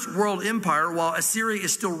first world empire while Assyria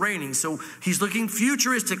is still reigning. So he's looking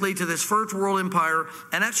futuristically to this first world empire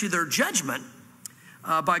and actually their judgment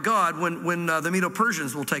by God when the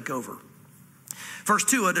Medo-Persians will take over. Verse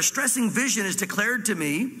 2, a distressing vision is declared to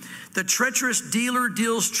me. The treacherous dealer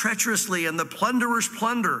deals treacherously, and the plunderers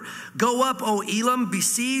plunder. Go up, O Elam,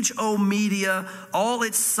 besiege, O Media. All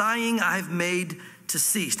its sighing I've made to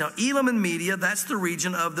cease. Now, Elam and Media, that's the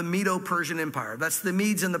region of the Medo-Persian Empire. That's the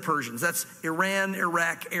Medes and the Persians. That's Iran,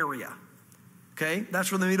 Iraq area. Okay,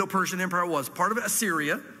 that's where the Medo-Persian Empire was. Part of it,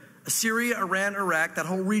 Assyria, Iran, Iraq, that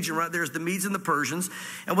whole region right there is the Medes and the Persians.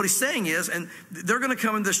 And what he's saying is, and they're going to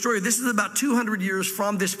come in this story. This is about 200 years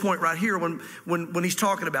from this point right here when he's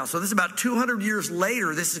talking about. So this is about 200 years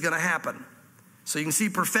later this is going to happen. So you can see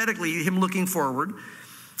prophetically him looking forward.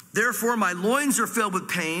 Therefore my loins are filled with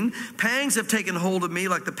pain. Pangs have taken hold of me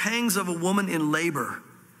like the pangs of a woman in labor.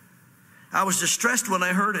 I was distressed when I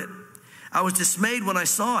heard it. I was dismayed when I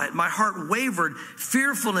saw it. My heart wavered.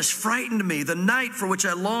 Fearfulness frightened me. The night for which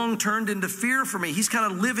I longed turned into fear for me. He's kind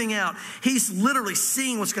of living out. He's literally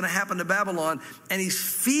seeing what's going to happen to Babylon, and he's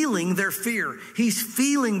feeling their fear. He's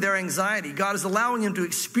feeling their anxiety. God is allowing him to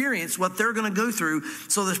experience what they're going to go through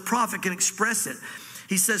so this prophet can express it.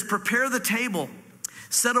 He says, prepare the table.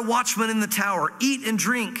 Set a watchman in the tower. Eat and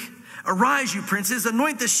drink. Arise, you princes,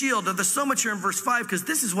 anoint the shield. Now, there's so much here in verse 5 because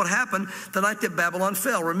this is what happened the night that Babylon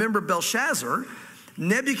fell. Remember Belshazzar.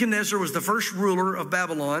 Nebuchadnezzar was the first ruler of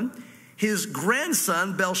Babylon. His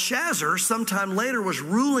grandson, Belshazzar, sometime later was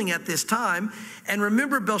ruling at this time. And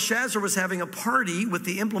remember, Belshazzar was having a party with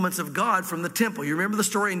the implements of God from the temple. You remember the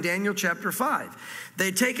story in Daniel chapter 5.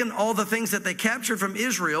 They'd taken all the things that they captured from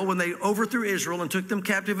Israel when they overthrew Israel and took them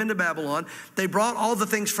captive into Babylon. They brought all the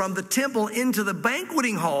things from the temple into the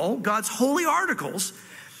banqueting hall, God's holy articles.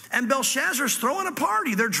 And Belshazzar's throwing a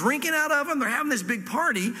party. They're drinking out of them. They're having this big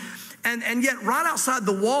party. And yet right outside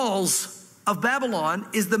the walls of Babylon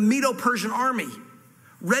is the Medo-Persian army,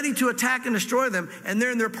 ready to attack and destroy them. And they're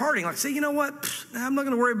in their partying. Like, say, you know what? I'm not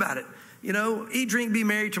going to worry about it. You know, eat, drink, be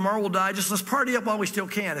merry. Tomorrow we'll die. Just let's party up while we still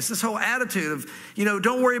can. It's this whole attitude of, you know,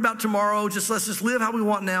 don't worry about tomorrow. Let's just live how we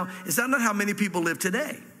want now. Is that not how many people live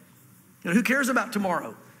today? You know, who cares about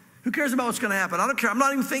tomorrow? Who cares about what's going to happen? I don't care. I'm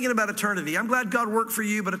not even thinking about eternity. I'm glad God worked for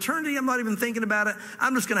you, but eternity, I'm not even thinking about it.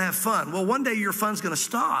 I'm just going to have fun. Well, one day your fun's going to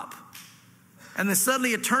stop. And then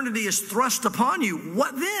suddenly eternity is thrust upon you.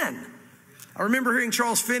 What then? I remember hearing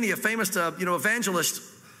Charles Finney, a famous evangelist.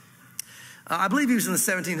 I believe he was in the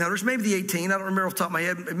 1700s, maybe the 18. I don't remember off the top of my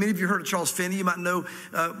head. Many of you heard of Charles Finney. You might know,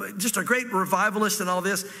 just a great revivalist and all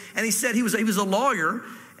this. And he said he was a lawyer.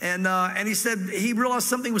 And he said he realized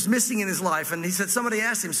something was missing in his life. And he said, somebody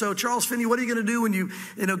asked him, so Charles Finney, what are you going to do when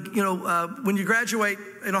when you graduate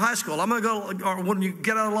high school? I'm going to go, or when you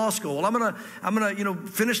get out of law school. Well, I'm going to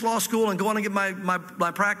finish law school and go on and get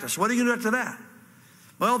my practice. What are you going to do after that?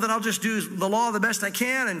 Well, then I'll just do the law the best I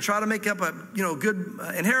can and try to make up a good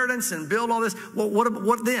inheritance and build all this. Well,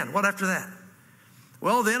 what then? What after that?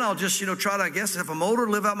 Well, then I'll just try to, I guess, if I'm older,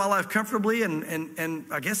 live out my life comfortably, and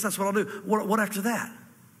I guess that's what I'll do. What after that?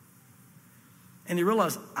 And he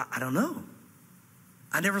realized, I don't know.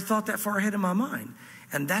 I never thought that far ahead in my mind.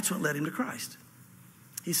 And that's what led him to Christ.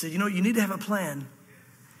 He said, you need to have a plan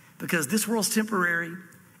because this world's temporary.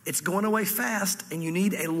 It's going away fast, and you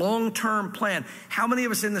need a long-term plan. How many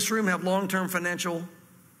of us in this room have long-term financial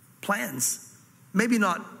plans? Maybe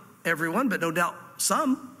not everyone, but no doubt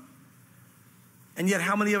some. And yet,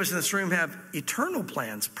 how many of us in this room have eternal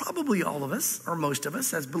plans? Probably all of us, or most of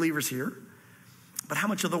us as believers here. But how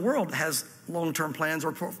much of the world has long-term plans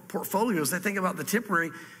or portfolios? They think about the temporary,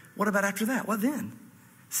 what about after that? What then?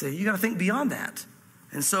 See, you got to think beyond that.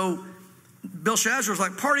 And so Belshazzar was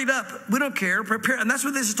like, partied up. We don't care. Prepare. And that's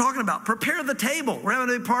what this is talking about. Prepare the table. We're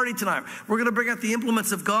having a big party tonight. We're going to bring out the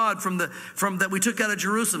implements of God from that we took out of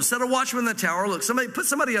Jerusalem. Set a watchman in the tower. Look, put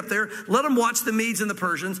somebody up there. Let them watch the Medes and the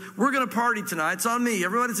Persians. We're going to party tonight. It's on me.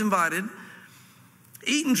 Everybody's invited.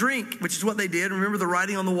 Eat and drink, which is what they did. Remember the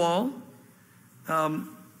writing on the wall?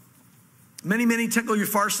 Many, many tickle your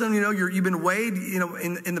farson. You've been weighed,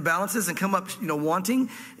 in the balances and come up, wanting.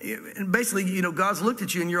 And basically, God's looked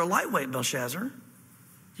at you and you're a lightweight, Belshazzar.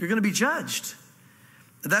 You're going to be judged.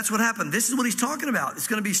 That's what happened. This is what he's talking about. It's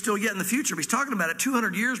going to be still yet in the future. But he's talking about it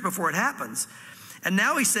 200 years before it happens. And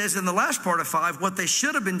now he says in the last part of 5, what they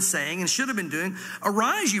should have been saying and should have been doing,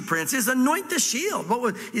 arise, you princes, anoint the shield.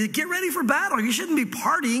 Get ready for battle. You shouldn't be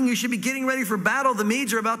partying. You should be getting ready for battle. The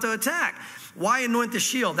Medes are about to attack. Why anoint the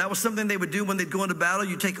shield? That was something they would do when they'd go into battle.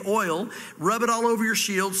 You take oil, rub it all over your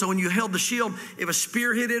shield. So when you held the shield, if a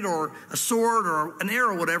spear hit it or a sword or an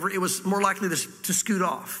arrow, whatever, it was more likely to scoot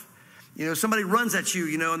off. Somebody runs at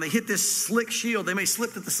you, and they hit this slick shield. They may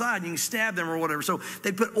slip to the side and you can stab them or whatever. So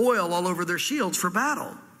they put oil all over their shields for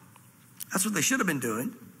battle. That's what they should have been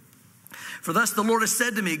doing. For thus the Lord has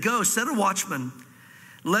said to me, go, set a watchman.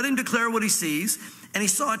 Let him declare what he sees. And he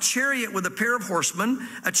saw a chariot with a pair of horsemen,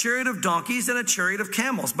 a chariot of donkeys, and a chariot of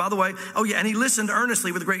camels. By the way, and he listened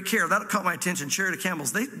earnestly with great care. That caught my attention, chariot of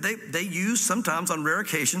camels. They use sometimes on rare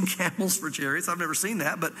occasion camels for chariots. I've never seen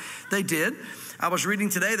that, but they did. I was reading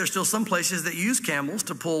today, there's still some places that use camels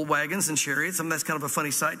to pull wagons and chariots. That's kind of a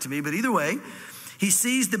funny sight to me. But either way, he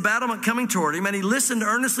sees the battlement coming toward him, and he listened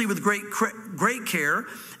earnestly with great care.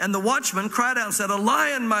 And the watchman cried out and said, a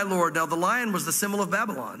lion, my lord. Now, the lion was the symbol of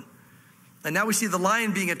Babylon. And now we see the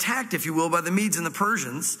lion being attacked, if you will, by the Medes and the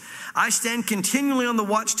Persians. I stand continually on the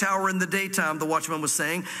watchtower in the daytime, the watchman was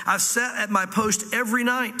saying. I've sat at my post every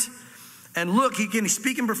night. And look, he's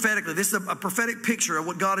speaking prophetically. This is a prophetic picture of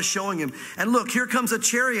what God is showing him. And look, here comes a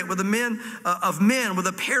chariot with men with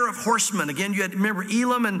a pair of horsemen. Again, you had to remember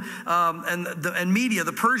Elam and Media,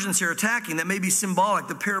 the Persians here attacking. That may be symbolic,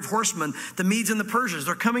 the pair of horsemen, the Medes and the Persians.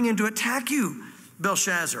 They're coming in to attack you,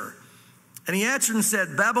 Belshazzar. And he answered and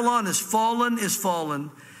said, Babylon is fallen,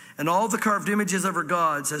 and all the carved images of her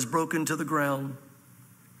gods has broken to the ground.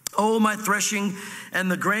 Oh, my threshing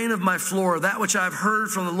and the grain of my floor, that which I've heard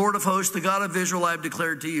from the Lord of hosts, the God of Israel, I have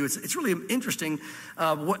declared to you. It's really interesting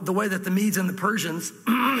the way that the Medes and the Persians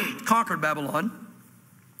conquered Babylon.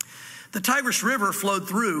 The Tigris River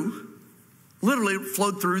literally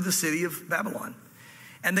flowed through the city of Babylon.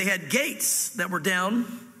 And they had gates that were down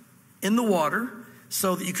in the water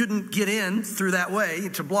so that you couldn't get in through that way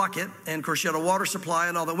to block it. And of course, you had a water supply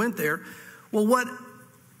and all that went there. Well,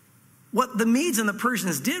 what the Medes and the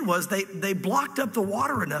Persians did was they blocked up the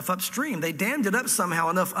water enough upstream. They dammed it up somehow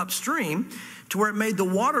enough upstream to where it made the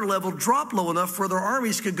water level drop low enough where their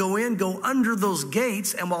armies could go under those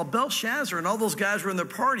gates. And while Belshazzar and all those guys were in there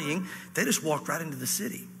partying, they just walked right into the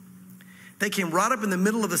city. They came right up in the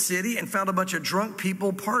middle of the city and found a bunch of drunk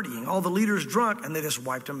people partying. All the leaders drunk, and they just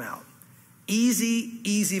wiped them out.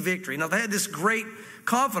 Easy victory. Now, they had this great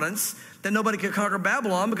confidence that nobody could conquer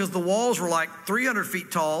Babylon because the walls were like 300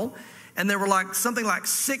 feet tall. And there were something like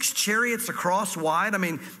 6 chariots across wide.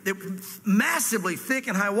 They were massively thick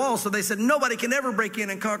and high walls. So they said, nobody can ever break in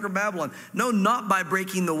and conquer Babylon. No, not by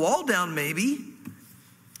breaking the wall down, maybe.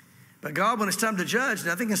 But God, when it's time to judge,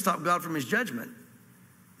 nothing can stop God from his judgment.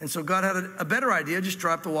 And so God had a better idea, just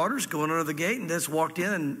drop the waters, go under the gate, and just walked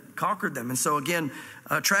in and conquered them. And so again,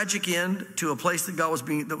 a tragic end to a place that was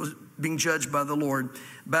being judged by the Lord,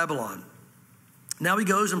 Babylon. Now he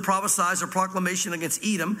goes and prophesies a proclamation against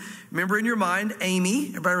Edom. Remember in your mind, Amy.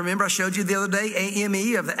 Everybody remember I showed you the other day,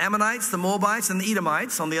 AME of the Ammonites, the Moabites, and the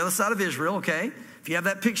Edomites on the other side of Israel, okay? If you have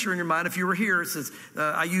that picture in your mind, if you were here, it says,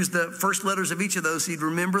 I used the first letters of each of those, so you'd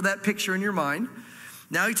remember that picture in your mind.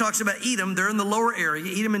 Now he talks about Edom. They're in the lower area,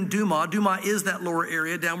 Edom and Dumah. Dumah is that lower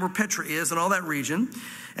area down where Petra is and all that region.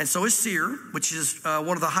 And so is Seir, which is one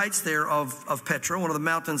of the heights there of Petra, one of the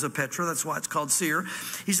mountains of Petra. That's why it's called Seir.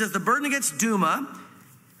 He says, the burden against Dumah,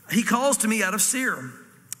 he calls to me out of Seir.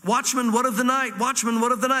 Watchman, what of the night? Watchman,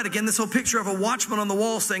 what of the night? Again, this whole picture of a watchman on the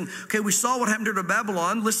wall saying, okay, we saw what happened to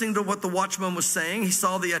Babylon, listening to what the watchman was saying. He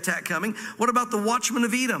saw the attack coming. What about the watchman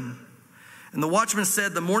of Edom? And the watchman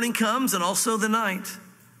said, the morning comes and also the night.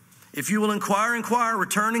 If you will inquire,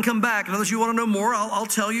 return and come back. And unless you want to know more, I'll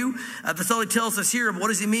tell you. That's all he tells us here. But what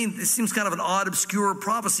does he mean? This seems kind of an odd, obscure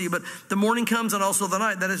prophecy. But the morning comes and also the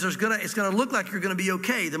night. That is, it's going to look like you're going to be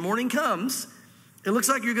okay. The morning comes. It looks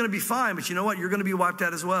like you're going to be fine. But you know what? You're going to be wiped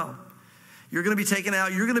out as well. You're going to be taken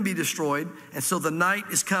out. You're going to be destroyed. And so the night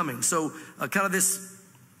is coming. So kind of this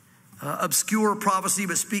obscure prophecy,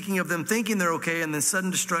 but speaking of them thinking they're okay, and then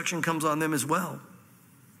sudden destruction comes on them as well.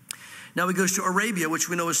 Now he goes to Arabia, which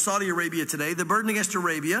we know is Saudi Arabia today. The burden against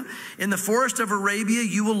Arabia. In the forest of Arabia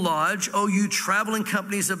you will lodge, O you traveling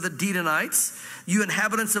companies of the Dedanites, you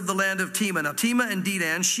inhabitants of the land of Tema. Now Tema and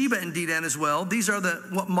Dedan, Sheba and Dedan as well. These are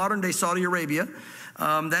the modern day Saudi Arabia.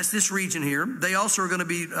 That's this region here. They also are going to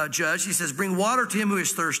be judged. He says, bring water to him who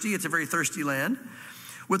is thirsty. It's a very thirsty land.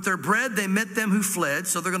 With their bread they met them who fled.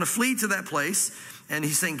 So they're going to flee to that place. And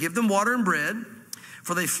he's saying, give them water and bread.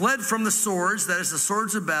 For they fled from the swords, that is the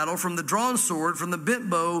swords of battle, from the drawn sword, from the bent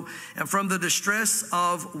bow, and from the distress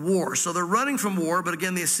of war. So they're running from war, but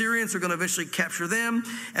again, the Assyrians are going to eventually capture them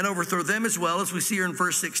and overthrow them as well. As we see here in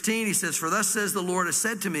verse 16, he says, for thus says the Lord has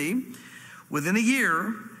said to me, within a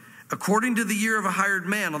year, according to the year of a hired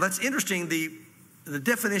man. Now that's interesting, the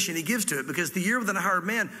definition he gives to it, because the year of a hired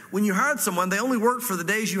man, when you hired someone, they only worked for the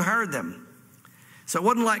days you hired them. So it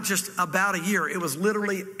wasn't like just about a year. It was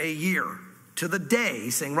literally a year. To the day.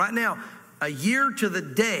 He's saying right now, a year to the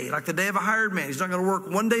day, like the day of a hired man. He's not going to work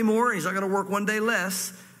one day more. He's not going to work one day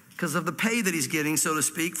less because of the pay that he's getting, so to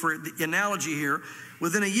speak, for the analogy here.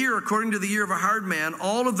 Within a year, according to the year of a hired man,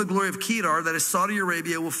 all of the glory of Kedar, that is Saudi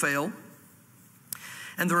Arabia, will fail.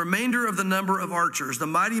 And the remainder of the number of archers, the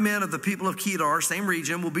mighty men of the people of Kedar, same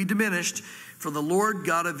region, will be diminished, for the Lord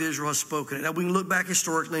God of Israel has spoken it. Now we can look back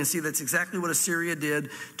historically and see that's exactly what Assyria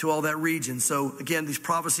did to all that region. So again, these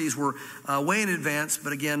prophecies were way in advance,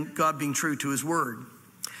 but again, God being true to his word.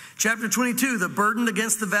 Chapter 22, the burden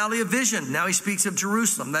against the valley of vision. Now he speaks of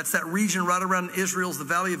Jerusalem. That's that region right around Israel's the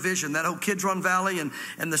valley of vision, that whole Kidron Valley and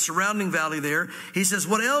the surrounding valley there. He says,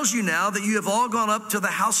 what ails you now that you have all gone up to the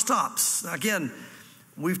housetops? Now, again,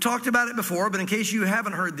 we've talked about it before, but in case you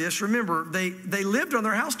haven't heard this, remember, they lived on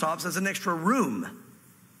their housetops as an extra room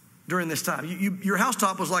during this time. Your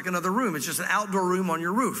housetop was like another room. It's just an outdoor room on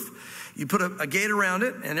your roof. You put a gate around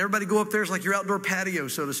it, and everybody go up there. It's like your outdoor patio,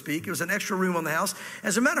 so to speak. It was an extra room on the house.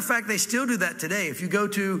 As a matter of fact, they still do that today. If you go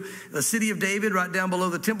to the city of David, right down below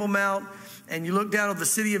the Temple Mount, and you look down at the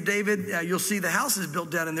city of David, you'll see the houses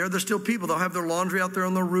built down in there. There's still people. They'll have their laundry out there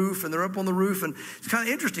on the roof, and they're up on the roof. And it's kind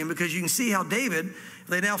of interesting because you can see how David,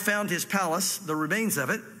 they now found his palace, the remains of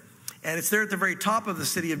it, and it's there at the very top of the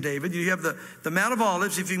city of David. You have the Mount of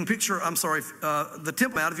Olives, if you can picture, the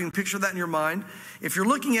Temple Mount, if you can picture that in your mind. If you're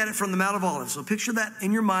looking at it from the Mount of Olives, so picture that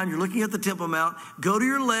in your mind. You're looking at the Temple Mount. Go to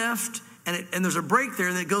your left, and there's a break there,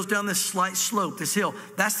 and it goes down this slight slope, this hill.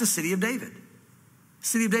 That's the city of David. The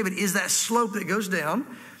city of David is that slope that goes down.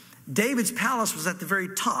 David's palace was at the very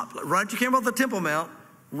top. Right, you came off the Temple Mount,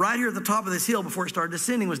 right here at the top of this hill before it started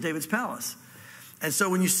descending was David's palace. And so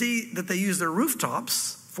when you see that they use their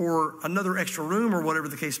rooftops for another extra room or whatever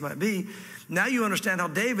the case might be, now you understand how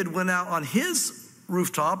David went out on his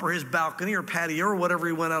rooftop or his balcony or patio or whatever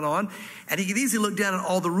he went out on, and he could easily look down at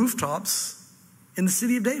all the rooftops in the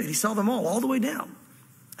city of David. He saw them all the way down.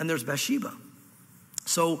 And there's Bathsheba.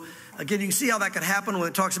 So again, you can see how that could happen when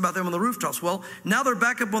it talks about them on the rooftops. Well, now they're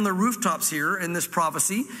back up on their rooftops here in this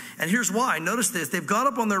prophecy. And here's why. Notice this. They've got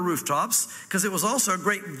up on their rooftops because it was also a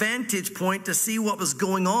great vantage point to see what was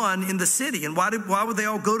going on in the city. And why would they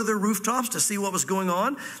all go to their rooftops to see what was going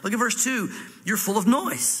on? Look at verse 2. You're full of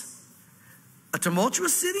noise. A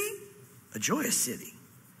tumultuous city, a joyous city.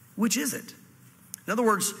 Which is it? In other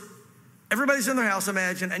words, everybody's in their house,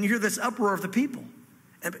 imagine, and you hear this uproar of the people.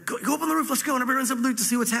 And go up on the roof, let's go. And everyone's up on the roof to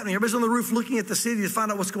see what's happening. Everybody's on the roof looking at the city to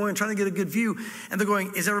find out what's going on, trying to get a good view. And they're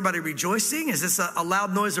going, is everybody rejoicing? Is this a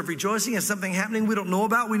loud noise of rejoicing? Is something happening we don't know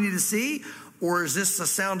about, we need to see? Or is this a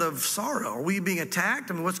sound of sorrow? Are we being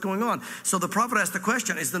attacked? I mean, what's going on? So the prophet asked the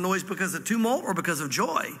question, is the noise because of tumult or because of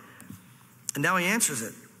joy? And now he answers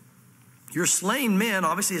it. Your slain men,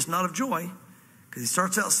 obviously it's not of joy, because he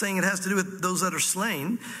starts out saying it has to do with those that are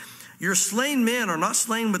slain. Your slain men are not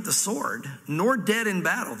slain with the sword, nor dead in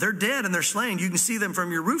battle. They're dead and they're slain. You can see them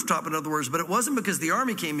from your rooftop, in other words, but it wasn't because the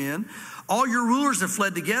army came in. All your rulers have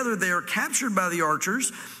fled together. They are captured by the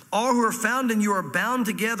archers. All who are found in you are bound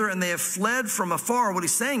together, and they have fled from afar. What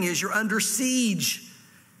he's saying is you're under siege.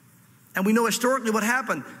 And we know historically what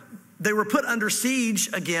happened. They were put under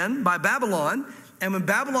siege again by Babylon. And when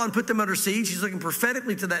Babylon put them under siege, he's looking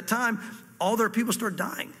prophetically to that time, all their people start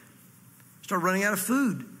dying, start running out of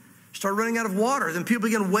food, start running out of water. Then people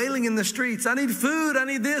begin wailing in the streets, I need food, I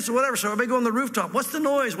need this, or whatever. So everybody go on the rooftop, what's the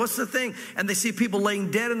noise, what's the thing? And they see people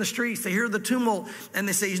laying dead in the streets. They hear the tumult, and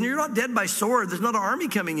they say, you're not dead by sword. There's not an army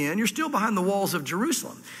coming in. You're still behind the walls of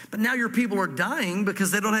Jerusalem. But now your people are dying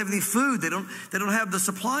because they don't have any food. They don't have the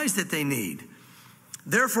supplies that they need.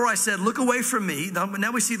 Therefore I said, look away from me.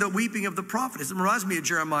 Now we see the weeping of the prophet. It reminds me of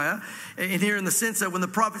Jeremiah. And here in the sense that when the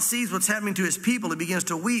prophet sees what's happening to his people, he begins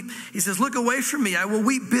to weep. He says, look away from me. I will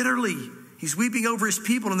weep bitterly. He's weeping over his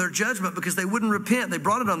people and their judgment because they wouldn't repent. They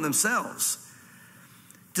brought it on themselves.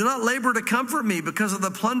 Do not labor to comfort me because of the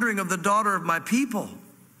plundering of the daughter of my people.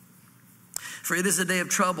 For it is a day of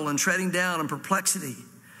trouble and treading down and perplexity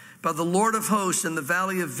by the Lord of hosts in the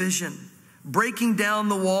valley of vision, breaking down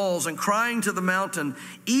the walls and crying to the mountain.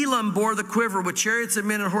 Elam bore the quiver with chariots of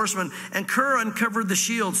men and horsemen, and Kir uncovered the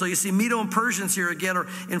shield. So you see Medo and Persians here again are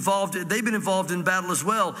involved. They've been involved in battle as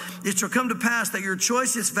well. It shall come to pass that your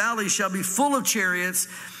choicest valleys shall be full of chariots,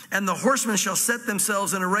 and the horsemen shall set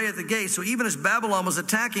themselves in array at the gate. So even as Babylon was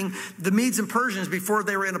attacking the Medes and Persians before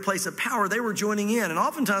they were in a place of power, they were joining in. And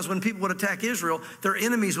oftentimes when people would attack Israel, their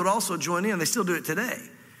enemies would also join in. They still do it today.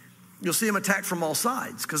 You'll see them attacked from all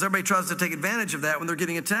sides because everybody tries to take advantage of that when they're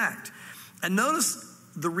getting attacked. And notice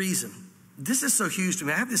the reason. This is so huge to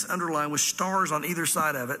me. I have this underlined with stars on either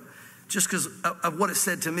side of it just because of what it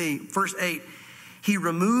said to me. Verse 8, he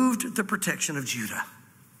removed the protection of Judah.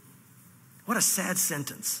 What a sad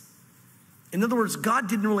sentence. In other words, God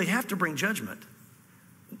didn't really have to bring judgment.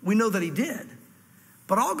 We know that he did.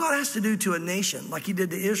 But all God has to do to a nation, like he did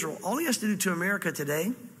to Israel, all he has to do to America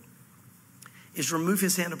today is remove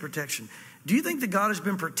his hand of protection. Do you think that God has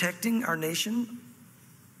been protecting our nation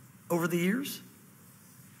over the years?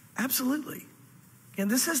 Absolutely. And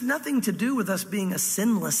this has nothing to do with us being a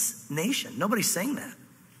sinless nation. Nobody's saying that.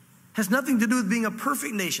 It has nothing to do with being a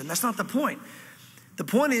perfect nation. That's not the point. The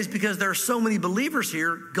point is because there are so many believers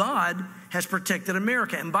here, God has protected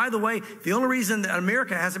America. And by the way, the only reason that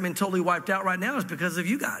America hasn't been totally wiped out right now is because of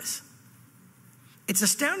you guys. It's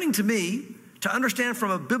astounding to me to understand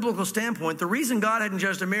from a biblical standpoint, the reason God hadn't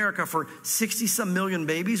judged America for 60-some million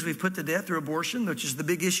babies we've put to death through abortion, which is the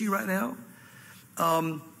big issue right now.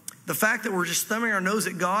 The fact that we're just thumbing our nose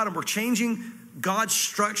at God and we're changing God's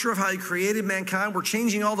structure of how he created mankind. We're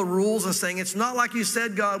changing all the rules and saying, it's not like you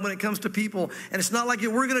said, God, when it comes to people. And it's not like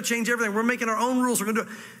we're going to change everything. We're making our own rules. We're going to do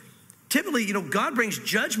it. Typically, God brings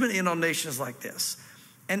judgment in on nations like this.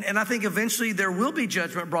 And I think eventually there will be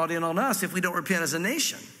judgment brought in on us if we don't repent as a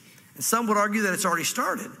nation. And some would argue that it's already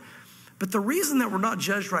started. But the reason that we're not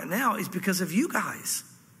judged right now is because of you guys.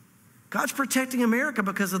 God's protecting America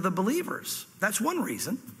because of the believers. That's one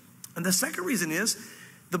reason. And the second reason is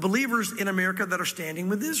the believers in America that are standing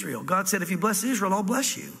with Israel. God said, if you bless Israel, I'll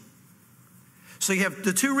bless you. So you have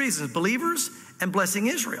the two reasons, believers and blessing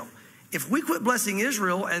Israel. If we quit blessing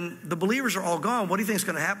Israel and the believers are all gone, what do you think is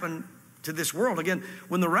going to happen to this world? Again,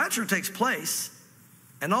 when the rapture takes place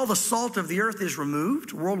and all the salt of the earth is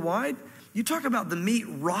removed worldwide, you talk about the meat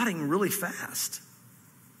rotting really fast.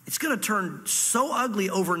 It's going to turn so ugly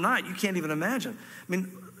overnight, you can't even imagine. I mean,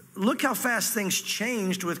 look how fast things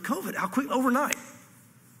changed with COVID, how quick, overnight.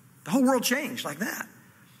 The whole world changed like that.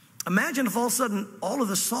 Imagine if all of a sudden all of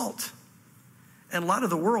the salt and light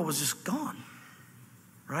of the world was just gone,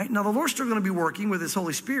 right? Now, the Lord's still going to be working with his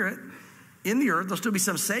Holy Spirit in the earth. There'll still be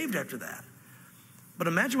some saved after that. But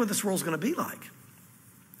imagine what this world's going to be like.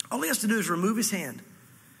 All he has to do is remove his hand.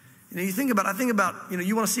 I think about,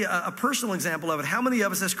 you want to see a personal example of it. How many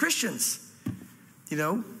of us as Christians,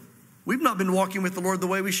 we've not been walking with the Lord the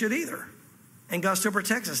way we should either. And God still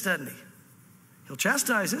protects us, doesn't he? He'll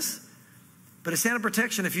chastise us, but his hand of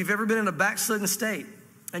protection, if you've ever been in a backslidden state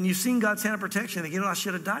and you've seen God's hand of protection, you think, I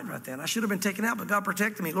should have died right then. I should have been taken out, but God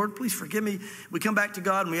protected me. Lord, please forgive me. We come back to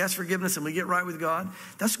God and we ask forgiveness and we get right with God.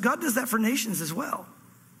 God does that for nations as well.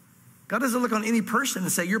 God doesn't look on any person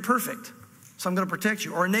and say, you're perfect, so I'm going to protect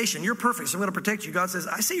you. Or a nation, you're perfect, so I'm going to protect you. God says,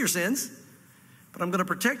 I see your sins, but I'm going to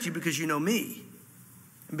protect you because you know me.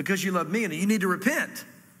 And because you love me and you need to repent,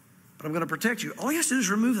 but I'm going to protect you. All he has to do is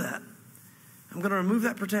remove that. I'm going to remove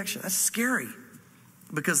that protection. That's scary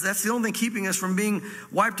because that's the only thing keeping us from being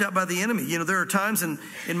wiped out by the enemy. There are times in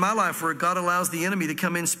my life where God allows the enemy to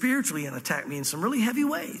come in spiritually and attack me in some really heavy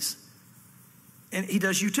ways. And he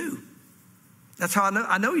does you too. That's how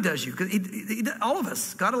I know he does you. Because all of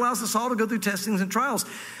us, God allows us all to go through testings and trials.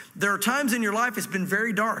 There are times in your life it's been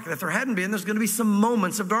very dark. And if there hadn't been, there's going to be some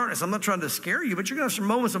moments of darkness. I'm not trying to scare you, but you're going to have some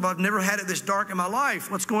moments of, I've never had it this dark in my life.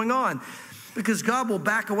 What's going on? Because God will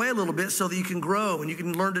back away a little bit so that you can grow and you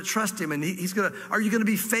can learn to trust him. And are you going to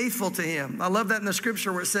be faithful to him? I love that in the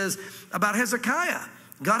scripture where it says about Hezekiah.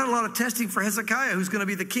 God had a lot of testing for Hezekiah, who's going to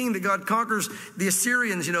be the king that God conquers the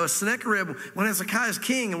Assyrians, Sennacherib, when Hezekiah's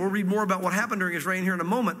king. And we'll read more about what happened during his reign here in a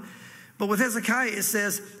moment. But with Hezekiah, it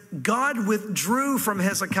says, God withdrew from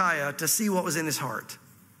Hezekiah to see what was in his heart.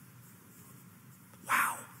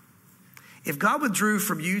 Wow. If God withdrew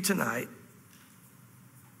from you tonight,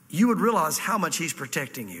 you would realize how much he's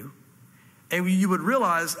protecting you. And you would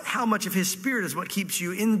realize how much of his spirit is what keeps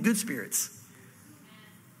you in good spirits.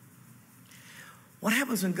 What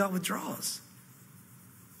happens when God withdraws?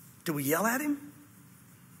 Do we yell at him?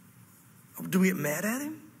 Do we get mad at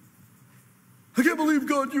him? I can't believe,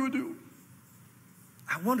 God, you would do.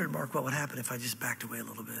 I wondered, Mark, what would happen if I just backed away a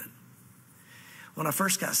little bit. When I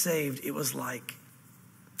first got saved, it was like,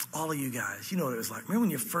 all of you guys, you know what it was like. Remember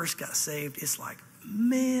when you first got saved? It's like,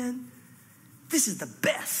 man, this is the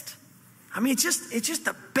best. I mean, it's just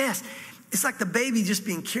the best. It's like the baby just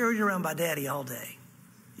being carried around by daddy all day.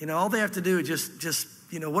 You know, all they have to do is just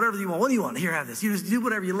you know, whatever you want. What do you want? Here, have this. You just do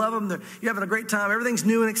whatever. You love them. You're having a great time. Everything's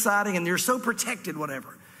new and exciting, and you're so protected,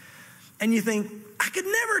 whatever. And you think, I could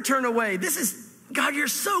never turn away. This is, God, you're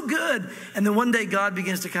so good. And then one day God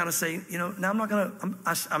begins to kind of say, you know, now I'm not going to,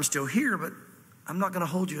 I'm still here, but I'm not going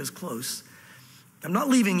to hold you as close. I'm not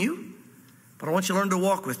leaving you, but I want you to learn to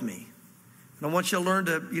walk with me. And I want you to learn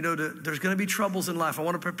to, you know, there's going to be troubles in life. I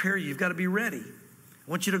want to prepare you. You've got to be ready.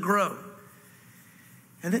 I want you to grow.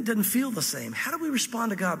 And it doesn't feel the same. How do we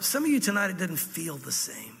respond to God? Some of you tonight, it doesn't feel the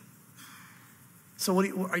same. So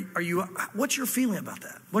what's your feeling about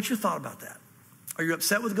that? What's your thought about that? Are you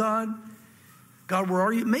upset with God? God, where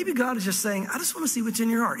are you? Maybe God is just saying, I just want to see what's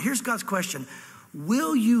in your heart. Here's God's question.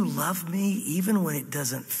 Will you love me even when it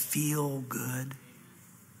doesn't feel good?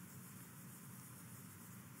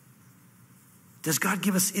 Does God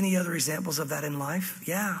give us any other examples of that in life?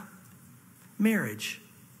 Yeah. Marriage.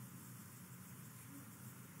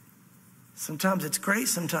 Sometimes it's great,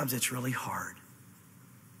 sometimes it's really hard.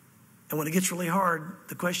 And when it gets really hard,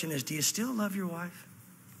 the question is, do you still love your wife?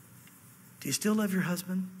 Do you still love your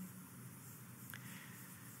husband?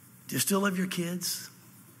 Do you still love your kids?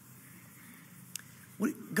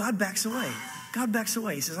 God backs away. God backs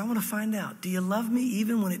away. He says, I want to find out. Do you love me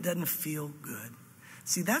even when it doesn't feel good?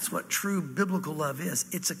 See, that's what true biblical love is.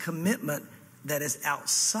 It's a commitment that is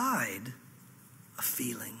outside of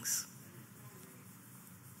feelings.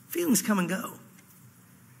 Feelings come and go.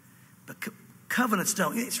 But covenants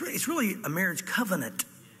don't. It's really a marriage covenant.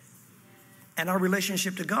 And our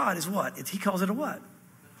relationship to God is what? He calls it a what?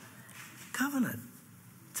 Covenant.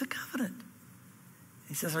 It's a covenant.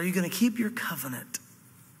 He says, are you going to keep your covenant?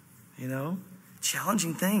 You know,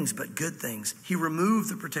 challenging things, but good things. He removed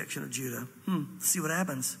the protection of Judah. Let's see what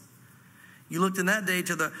happens. You looked in that day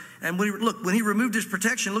when he removed his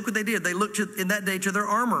protection, look what they did. They looked in that day to their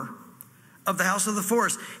armor of the house of the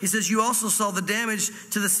forest. He says, you also saw the damage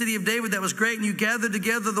to the city of David that was great, and you gathered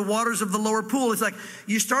together the waters of the lower pool. It's like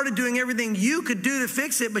you started doing everything you could do to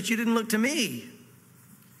fix it, but you didn't look to me.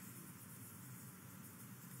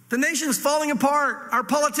 The nation's falling apart. Our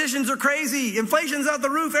politicians are crazy. Inflation's out the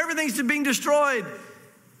roof. Everything's being destroyed.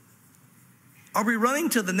 Are we running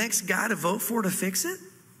to the next guy to vote for to fix it?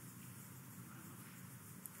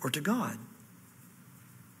 Or to God?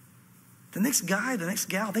 The next guy, the next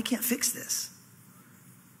gal, they can't fix this.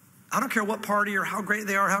 I don't care what party or how great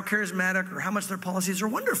they are, how charismatic or how much their policies are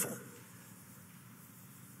wonderful.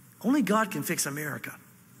 Only God can fix America.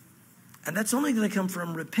 And that's only going to come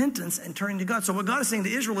from repentance and turning to God. So what God is saying to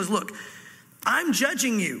Israel is, look, I'm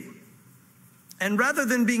judging you. And rather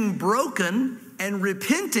than being broken and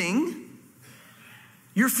repenting,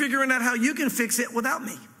 you're figuring out how you can fix it without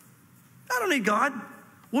me. I don't need God.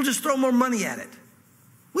 We'll just throw more money at it.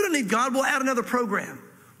 We don't need God. We'll add another program.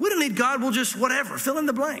 We don't need God. We'll just whatever, fill in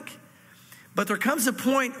the blank. But there comes a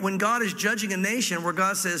point when God is judging a nation where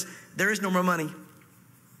God says, there is no more money.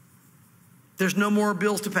 There's no more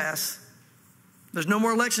bills to pass. There's no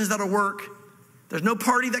more elections that'll work. There's no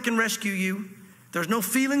party that can rescue you. There's no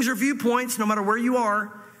feelings or viewpoints, no matter where you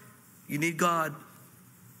are. You need God.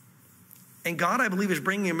 And God, I believe, is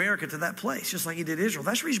bringing America to that place, just like he did Israel.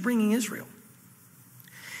 That's where he's bringing Israel.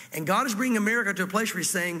 And God is bringing America to a place where he's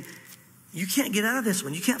saying, you can't get out of this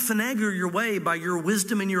one. You can't finagle your way by your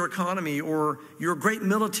wisdom in your economy or your great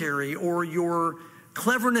military or your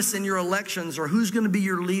cleverness in your elections or who's going to be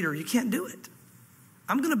your leader. You can't do it.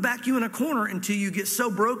 I'm going to back you in a corner until you get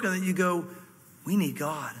so broken that you go, we need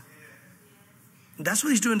God. And that's what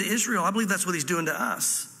he's doing to Israel. I believe that's what he's doing to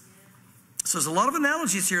us. So there's a lot of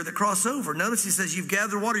analogies here that cross over. Notice he says you've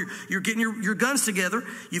gathered water. You're getting your guns together.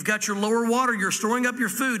 You've got your lower water. You're storing up your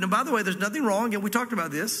food. And by the way, there's nothing wrong. And we talked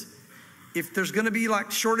about this. If there's going to be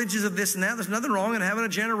like shortages of this and that, there's nothing wrong in having a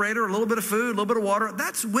generator, a little bit of food, a little bit of water.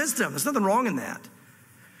 That's wisdom. There's nothing wrong in that.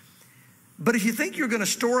 But if you think you're going to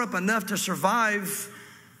store up enough to survive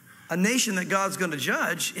a nation that God's going to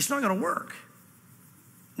judge, it's not going to work.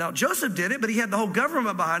 Now, Joseph did it, but he had the whole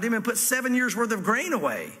government behind him and put 7 years worth of grain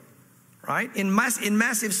away, right? In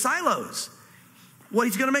massive silos. What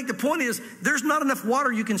he's going to make the point is there's not enough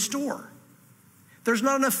water you can store. There's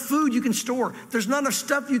not enough food you can store. There's not enough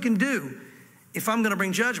stuff you can do if I'm going to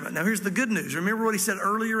bring judgment. Now, here's the good news. Remember what he said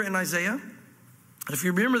earlier in Isaiah? If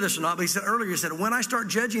you remember this or not, but he said earlier, he said, when I start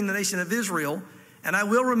judging the nation of Israel, and I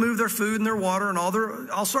will remove their food and their water and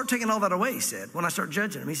I'll start taking all that away, he said, when I start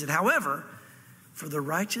judging them. He said, however, for the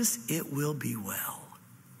righteous, it will be well.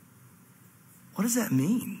 What does that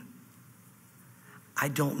mean? I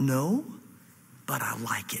don't know, but I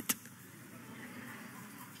like it.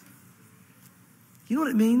 You know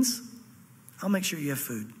what it means? I'll make sure you have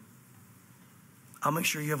food. I'll make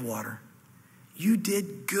sure you have water. You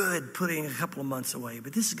did good putting a couple of months away,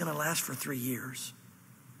 but this is going to last for 3 years,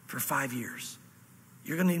 for 5 years.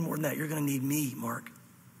 You're going to need more than that. You're going to need me, Mark.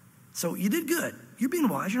 So you did good. You're being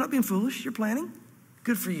wise. You're not being foolish. You're planning.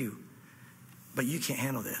 Good for you. But you can't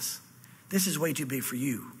handle this. This is way too big for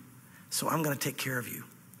you. So I'm going to take care of you,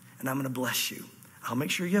 and I'm going to bless you. I'll make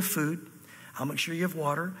sure you have food. I'll make sure you have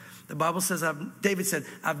water. The Bible says, David said,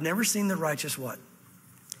 I've never seen the righteous what?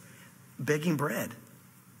 Begging bread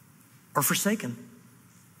or forsaken.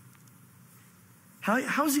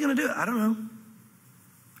 How is he going to do it? I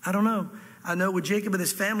don't know. I know with Jacob and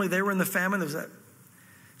his family, they were in the famine. There was that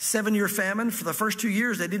 7-year famine. For the first 2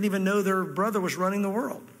 years, they didn't even know their brother was running the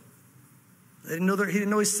world. He didn't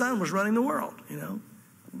know his son was running the world,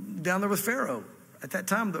 down there with Pharaoh. At that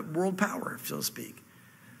time, the world power, so to speak.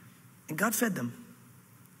 And God fed them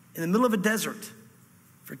in the middle of a desert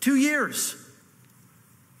for 2 years.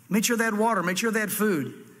 Made sure they had water, made sure they had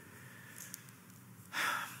food.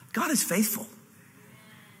 God is faithful.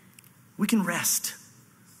 We can rest.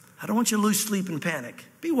 I don't want you to lose sleep and panic.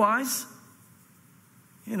 Be wise.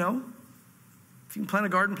 If you can plant a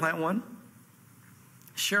garden, plant one.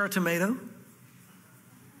 Share a tomato.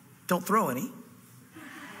 Don't throw any.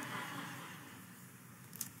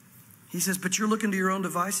 He says, but you're looking to your own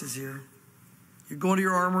devices here. You're going to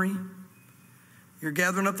your armory. You're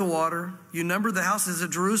gathering up the water. You numbered the houses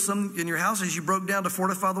of Jerusalem. In your houses, you broke down to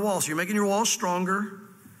fortify the walls. So you're making your walls stronger.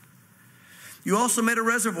 You also made a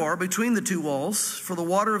reservoir between the two walls for the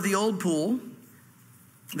water of the old pool.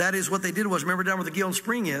 That is what they did was, remember down where the Gihon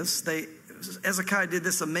Spring is, Hezekiah did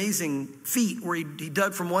this amazing feat where he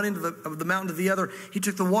dug from one end of the mountain to the other. He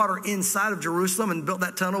took the water inside of Jerusalem and built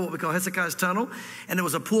that tunnel, what we call Hezekiah's tunnel. And it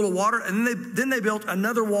was a pool of water. And then they built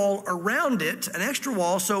another wall around it, an extra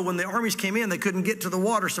wall, so when the armies came in, they couldn't get to the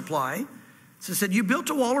water supply. So he said, you built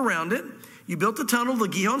a wall around it. You built the tunnel, the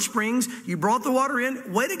Gihon Springs. You brought the water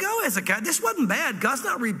in. Way to go, Hezekiah. This wasn't bad. God's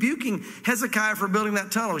not rebuking Hezekiah for building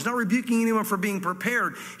that tunnel. He's not rebuking anyone for being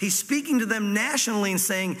prepared. He's speaking to them nationally and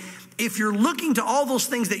saying, if you're looking to all those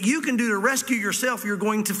things that you can do to rescue yourself, you're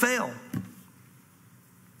going to fail.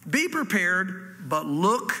 Be prepared, but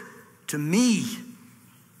look to me,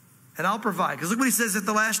 and I'll provide. Because look what he says at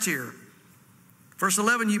the last here. Verse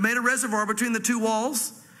 11, you made a reservoir between the two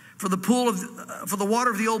walls for the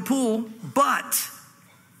water of the old pool, but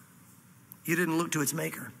you didn't look to its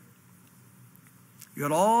maker. You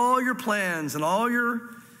had all your plans and all your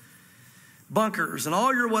bunkers and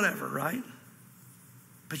all your whatever, right?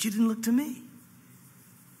 But you didn't look to me.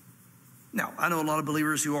 Now, I know a lot of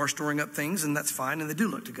believers who are storing up things, and that's fine, and they do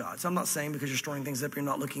look to God. So I'm not saying because you're storing things up, you're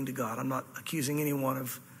not looking to God. I'm not accusing anyone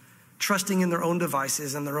of trusting in their own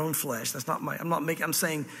devices and their own flesh. That's not I'm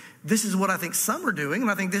saying this is what I think some are doing, and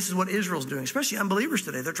I think this is what Israel's doing, especially unbelievers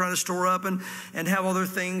today. They're trying to store up and have other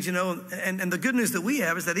things, and the good news that we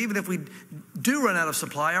have is that even if we do run out of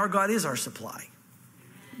supply, our God is our supply.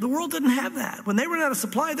 The world didn't have that. When they run out of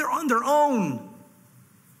supply, they're on their own.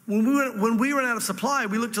 When we run out of supply,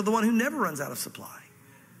 we look to the one who never runs out of supply.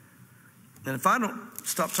 And if I don't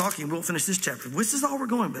stop talking, we'll finish this chapter. This is all we're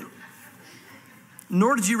going, but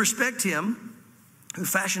nor did you respect him who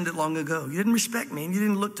fashioned it long ago. You didn't respect me, and you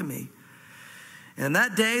didn't look to me. And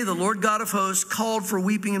that day, the Lord God of hosts called for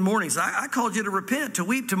weeping and mourning. So I called you to repent, to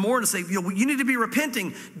weep, to mourn, to say, you need to be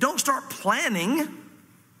repenting. Don't start planning.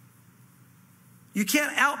 You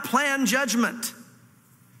can't outplan judgment.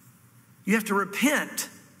 You have to repent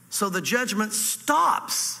so the judgment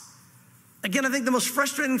stops. Again, I think the most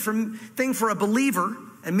frustrating thing for a believer,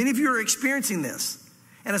 and many of you are experiencing this,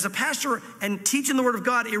 and as a pastor and teaching the Word of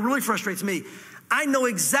God, it really frustrates me. I know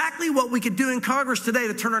exactly what we could do in Congress today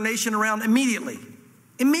to turn our nation around immediately.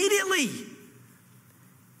 Immediately.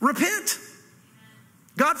 Repent.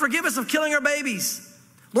 God, forgive us of killing our babies.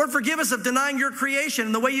 Lord, forgive us of denying your creation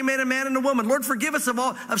and the way you made a man and a woman. Lord, forgive us of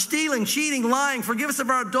stealing, cheating, lying. Forgive us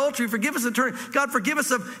of our adultery. Forgive us of God, forgive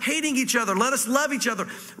us of hating each other. Let us love each other.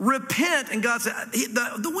 Repent. And God said,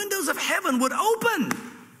 the windows of heaven would open.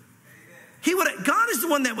 God is the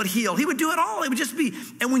one that would heal. He would do it all. It would just be,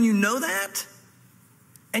 and when you know that,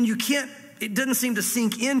 and it doesn't seem to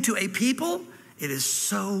sink into a people, it is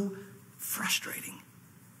so frustrating.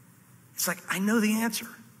 It's like, I know the answer.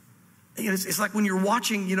 It's like when you're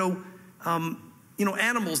watching,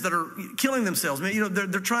 animals that are killing themselves.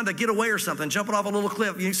 They're trying to get away or something, jumping off a little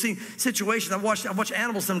cliff. You see situations. I've watched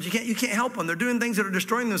animals. Sometimes you can't help them. They're doing things that are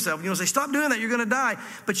destroying themselves. Say, stop doing that. You're going to die.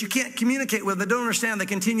 But you can't communicate with them. They don't understand. They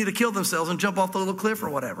continue to kill themselves and jump off the little cliff or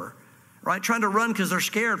whatever. Right? Trying to run because they're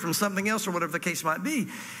scared from something else or whatever the case might be.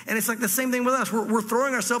 And it's like the same thing with us. We're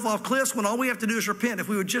throwing ourselves off cliffs when all we have to do is repent. If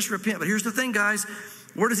we would just repent. But here's the thing, guys.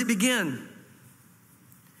 Where does it begin?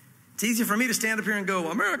 It's easy for me to stand up here and go,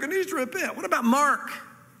 America needs to repent. What about Mark?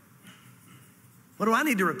 What do I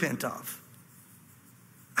need to repent of?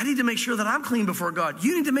 I need to make sure that I'm clean before God.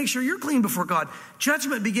 You need to make sure you're clean before God.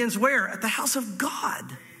 Judgment begins where? At the house of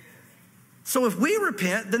God. So if we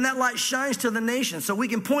repent, then that light shines to the nation. So we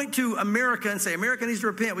can point to America and say, America needs to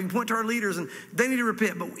repent. We can point to our leaders and they need to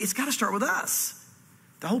repent. But it's got to start with us.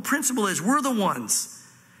 The whole principle is we're the ones.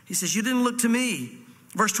 He says, you didn't look to me.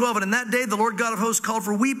 Verse 12, and in that day the Lord God of hosts called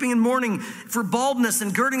for weeping and mourning, for baldness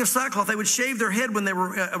and girding of sackcloth. They would shave their head when they were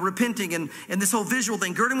repenting, and this whole visual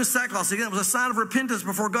thing, girding with sackcloth. So again, it was a sign of repentance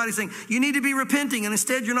before God. He's saying, you need to be repenting, and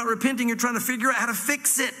instead you're not repenting, you're trying to figure out how to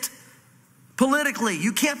fix it politically.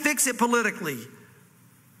 You can't fix it politically.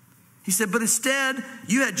 He said, but instead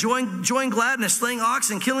you had joy and gladness, slaying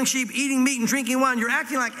oxen, killing sheep, eating meat and drinking wine. You're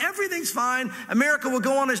acting like everything's fine. America will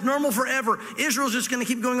go on as normal forever. Israel's just going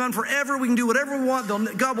to keep going on forever. We can do whatever we want.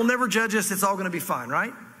 God will never judge us. It's all going to be fine,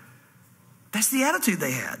 right? That's the attitude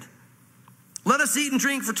they had. Let us eat and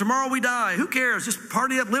drink, for tomorrow we die. Who cares? Just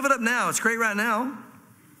party up, live it up now. It's great right now.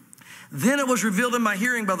 Then it was revealed in my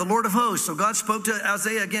hearing by the Lord of hosts. So God spoke to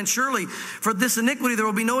Isaiah again, surely for this iniquity there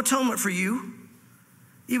will be no atonement for you,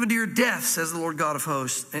 even to your death, says the Lord God of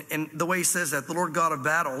hosts. And the way he says that, the Lord God of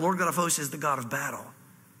battle. The Lord God of hosts is the God of battle.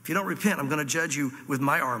 If you don't repent, I'm going to judge you with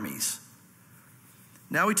my armies.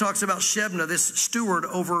 Now he talks about Shebna, this steward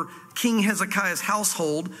over King Hezekiah's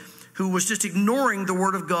household, who was just ignoring the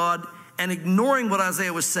word of God and ignoring what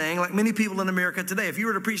Isaiah was saying, like many people in America today. If you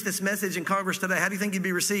were to preach this message in Congress today, how do you think you'd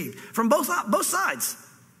be received? From both sides.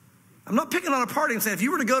 I'm not picking on a party. I'm saying if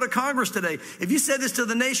you were to go to Congress today, if you said this to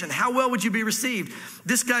the nation, how well would you be received?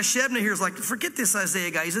 This guy Shebna here is like, forget this Isaiah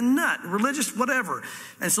guy. He's a nut, religious, whatever.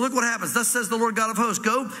 And so look what happens. Thus says the Lord God of hosts,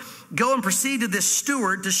 go and proceed to this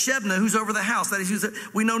steward, to Shebna, who's over the house. That is,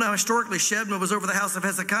 we know now historically Shebna was over the house of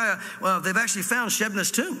Hezekiah. Well, they've actually found Shebna's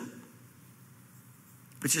tomb,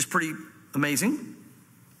 which is pretty amazing.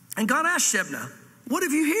 And God asked Shebna, what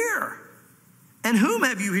have you here? And whom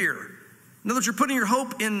have you here? In other words, you're putting your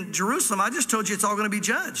hope in Jerusalem. I just told you it's all going to be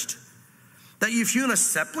judged. That you've hewn a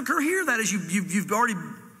sepulcher here? That is, you've already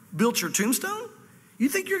built your tombstone? You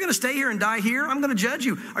think you're going to stay here and die here? I'm going to judge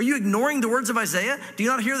you. Are you ignoring the words of Isaiah? Do you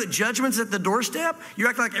not hear that judgment's at the doorstep? You're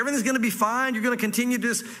acting like everything's going to be fine. You're going to continue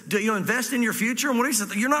to invest in your future. And what he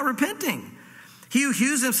says, you're not repenting. He who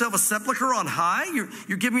hews himself a sepulcher on high,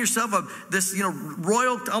 you're giving yourself this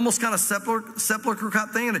royal, almost kind of sepulcher kind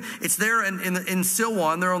of thing. And it's there in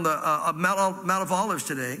Silwan. They're on the Mount of Olives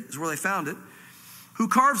today, is where they found it. Who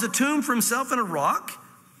carves a tomb for himself in a rock?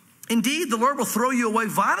 Indeed, the Lord will throw you away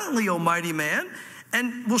violently, O mighty man,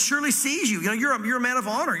 and will surely seize you. You're a man of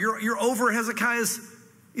honor. You're over Hezekiah's,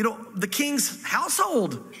 the king's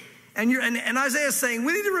household. And Isaiah's saying,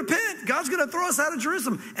 we need to repent. God's going to throw us out of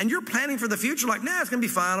Jerusalem. And you're planning for the future like, it's going to be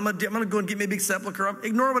fine. I'm going to go and get me a big sepulcher.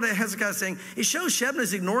 Ignore what Hezekiah's saying. It shows Shebna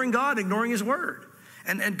is ignoring God, ignoring his word.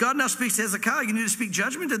 And God now speaks to Hezekiah. You need to speak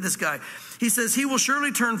judgment to this guy. He says, he will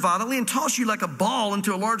surely turn violently and toss you like a ball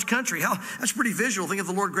into a large country. That's pretty visual. Think of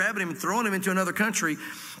the Lord grabbing him and throwing him into another country.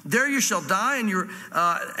 There you shall die,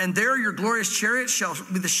 and there your glorious chariot shall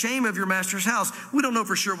be the shame of your master's house. We don't know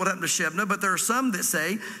for sure what happened to Shebna, but there are some that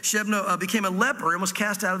say Shebna became a leper and was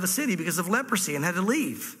cast out of the city because of leprosy and had to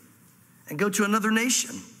leave and go to another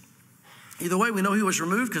nation. Either way, we know he was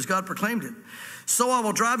removed because God proclaimed it. So I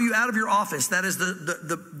will drive you out of your office. That is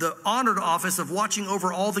the honored office of watching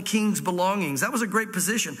over all the king's belongings. That was a great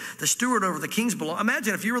position, the steward over the king's belongings.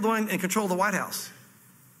 Imagine if you were the one in control of the White House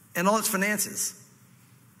and all its finances,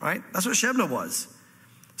 right? That's what Shebna was.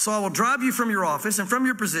 So I will drive you from your office and from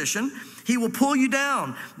your position. He will pull you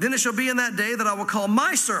down. Then it shall be in that day that I will call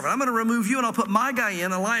my servant. I'm going to remove you and I'll put my guy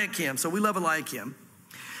in, Eliakim. So we love Eliakim.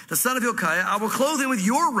 the son of Hilkiah. I will clothe him with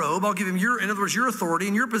your robe. I'll give him in other words, your authority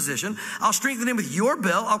and your position. I'll strengthen him with your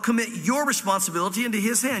belt. I'll commit your responsibility into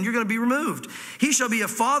his hand. You're going to be removed. He shall be a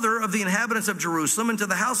father of the inhabitants of Jerusalem and to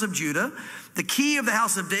the house of Judah. The key of the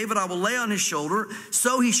house of David I will lay on his shoulder.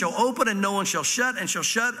 So he shall open and no one shall shut, and shall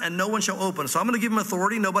shut and no one shall open. So I'm going to give him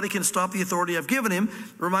authority. Nobody can stop the authority I've given him.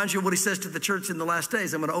 It reminds you of what he says to the church in the last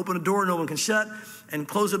days. I'm going to open a door no one can shut and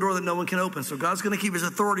close a door that no one can open. So God's going to keep his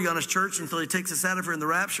authority on his church until he takes us out of here in the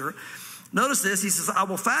rapture. Notice this. He says, I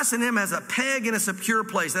will fasten him as a peg in a secure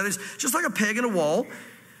place. That is just like a peg in a wall.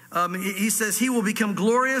 He says he will become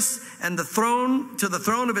glorious and the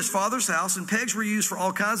throne of his father's house. And pegs were used for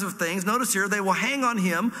all kinds of things. Notice here, they will hang on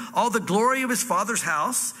him all the glory of his father's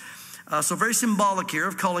house. So very symbolic here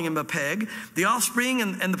of calling him a peg. The offspring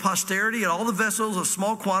and the posterity and all the vessels of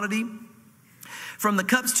small quantity, from the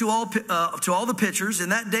cups to all the pitchers. In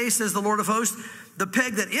that day, says the Lord of hosts, the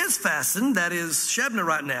peg that is fastened, that is Shebna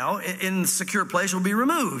right now, in secure place will be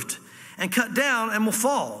removed and cut down and will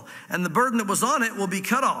fall. And the burden that was on it will be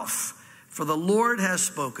cut off. For the Lord has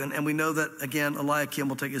spoken. And we know that, again, Eliakim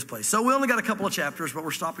will take his place. So we only got a couple of chapters, but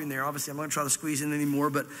we're stopping there. Obviously, I'm not going to try to squeeze in any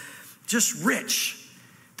more, but just rich.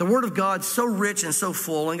 The Word of God, so rich and so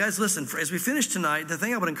full. And guys, listen, as we finish tonight, the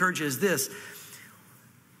thing I would encourage you is this.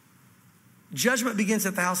 Judgment begins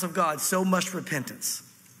at the house of God, so must repentance.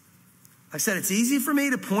 I said, it's easy for me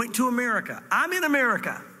to point to America. I'm in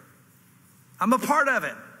America. I'm a part of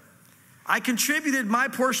it. I contributed my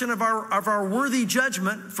portion of our worthy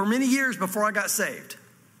judgment for many years before I got saved.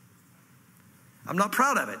 I'm not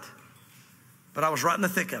proud of it, but I was right in the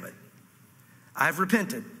thick of it. I have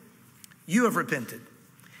repented. You have repented.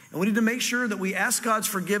 And we need to make sure that we ask God's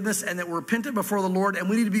forgiveness and that we're repentant before the Lord. And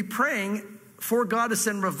we need to be praying for God to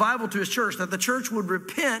send revival to his church, that the church would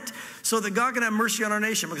repent so that God can have mercy on our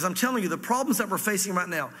nation. Because I'm telling you, the problems that we're facing right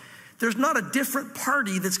now, there's not a different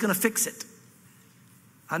party that's going to fix it.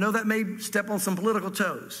 I know that may step on some political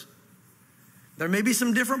toes. There may be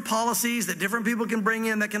some different policies that different people can bring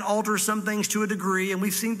in that can alter some things to a degree. And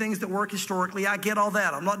we've seen things that work historically. I get all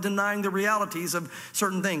that. I'm not denying the realities of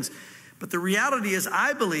certain things. But the reality is,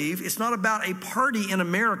 I believe it's not about a party in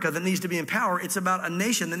America that needs to be in power. It's about a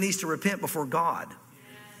nation that needs to repent before God.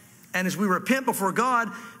 And as we repent before God,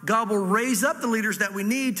 God will raise up the leaders that we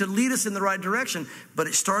need to lead us in the right direction. But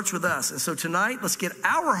it starts with us. And so tonight, let's get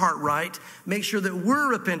our heart right. Make sure that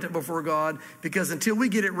we're repentant before God. Because until we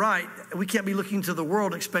get it right, we can't be looking to the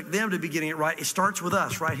world and expect them to be getting it right. It starts with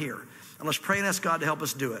us right here. And let's pray and ask God to help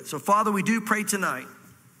us do it. So Father, we do pray tonight.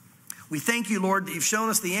 We thank you, Lord, that you've shown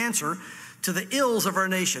us the answer to the ills of our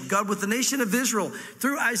nation. God, with the nation of Israel,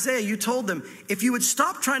 through Isaiah, you told them, if you would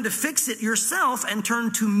stop trying to fix it yourself and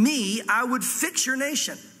turn to me, I would fix your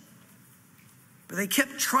nation. But they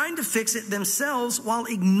kept trying to fix it themselves while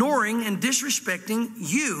ignoring and disrespecting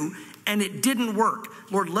you, and it didn't work.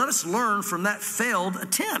 Lord, let us learn from that failed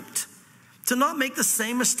attempt to not make the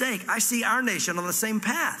same mistake. I see our nation on the same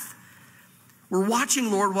path. We're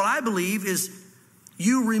watching, Lord, what I believe is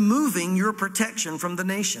you removing your protection from the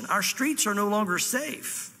nation. Our streets are no longer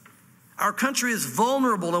safe. Our country is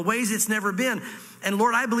vulnerable in ways it's never been. And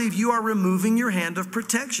Lord, I believe you are removing your hand of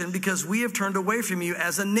protection because we have turned away from you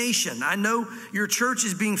as a nation. I know your church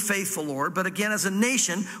is being faithful, Lord, but again, as a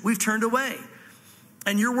nation, we've turned away.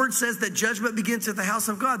 And your word says that judgment begins at the house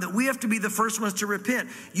of God, that we have to be the first ones to repent.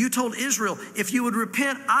 You told Israel, if you would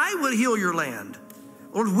repent, I would heal your land.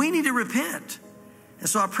 Lord, we need to repent. And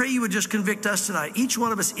so I pray you would just convict us tonight, each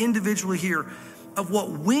one of us individually here, of what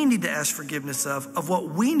we need to ask forgiveness of what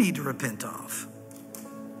we need to repent of.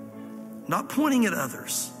 Not pointing at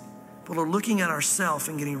others, but Lord, looking at ourselves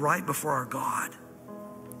and getting right before our God.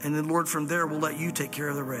 And then, Lord, from there, we'll let you take care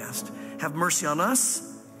of the rest. Have mercy on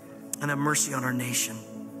us and have mercy on our nation.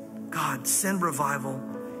 God, send revival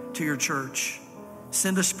to your church.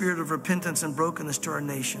 Send a spirit of repentance and brokenness to our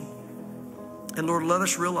nation. And Lord, let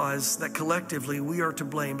us realize that collectively we are to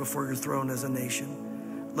blame before your throne as a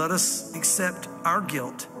nation. Let us accept our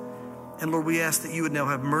guilt. And Lord, we ask that you would now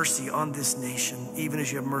have mercy on this nation, even as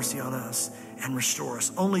you have mercy on us, and restore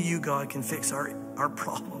us. Only you, God, can fix our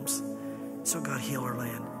problems. So God, heal our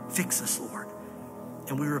land. Fix us, Lord.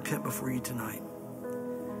 And we repent before you tonight.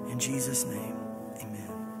 In Jesus' name,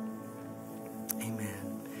 amen.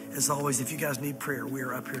 Amen. As always, if you guys need prayer, we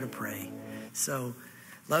are up here to pray. So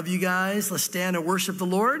love you guys. Let's stand and worship the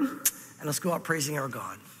Lord, and let's go out praising our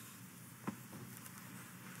God.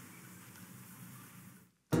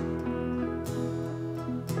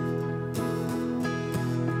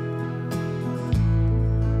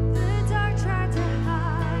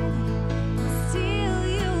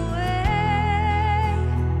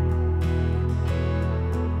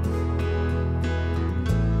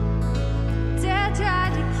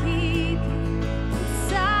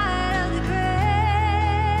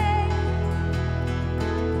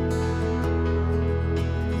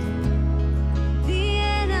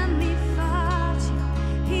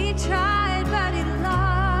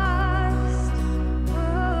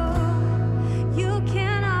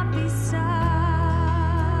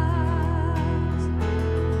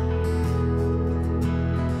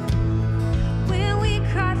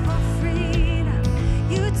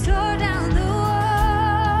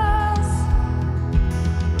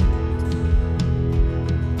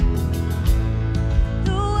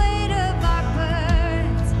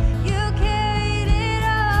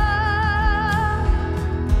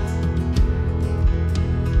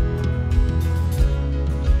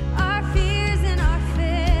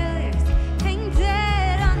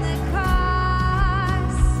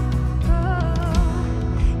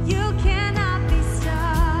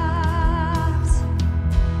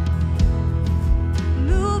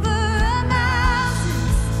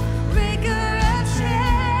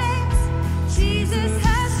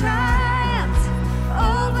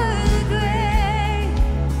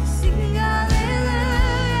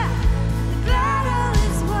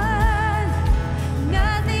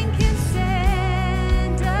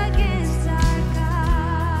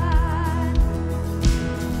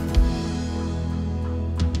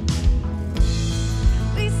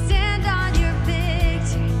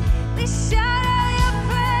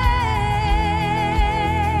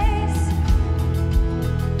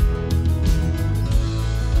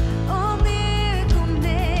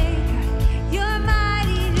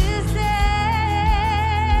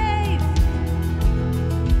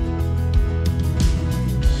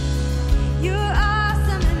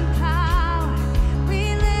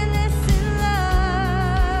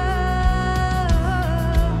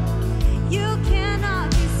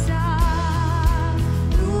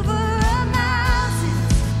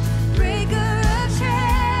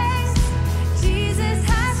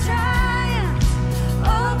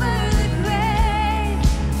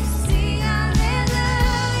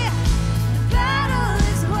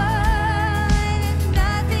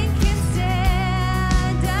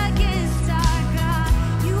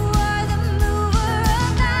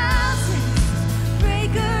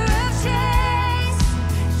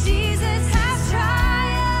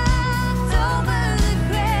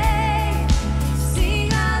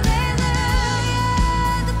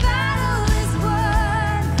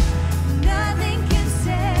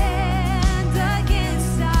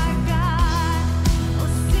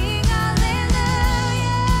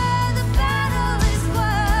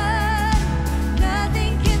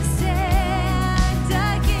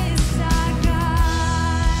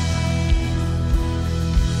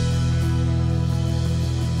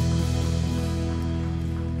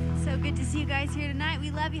 you guys here tonight. We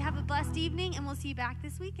love you. Have a blessed evening, and we'll see you back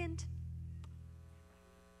this weekend.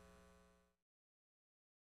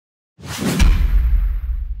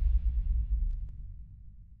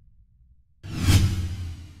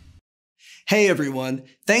 Hey everyone,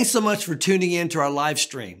 thanks so much for tuning in to our live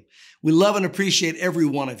stream. We love and appreciate every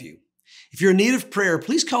one of you. If you're in need of prayer,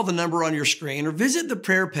 please call the number on your screen or visit the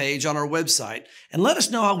prayer page on our website and let us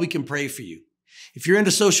know how we can pray for you. If you're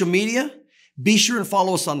into social media, be sure and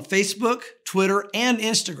follow us on Facebook, Twitter, and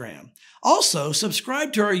Instagram. Also,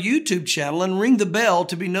 subscribe to our YouTube channel and ring the bell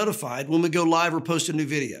to be notified when we go live or post a new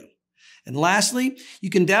video. And lastly, you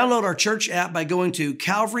can download our church app by going to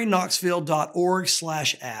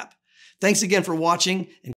calvaryknoxville.org/app. Thanks again for watching, and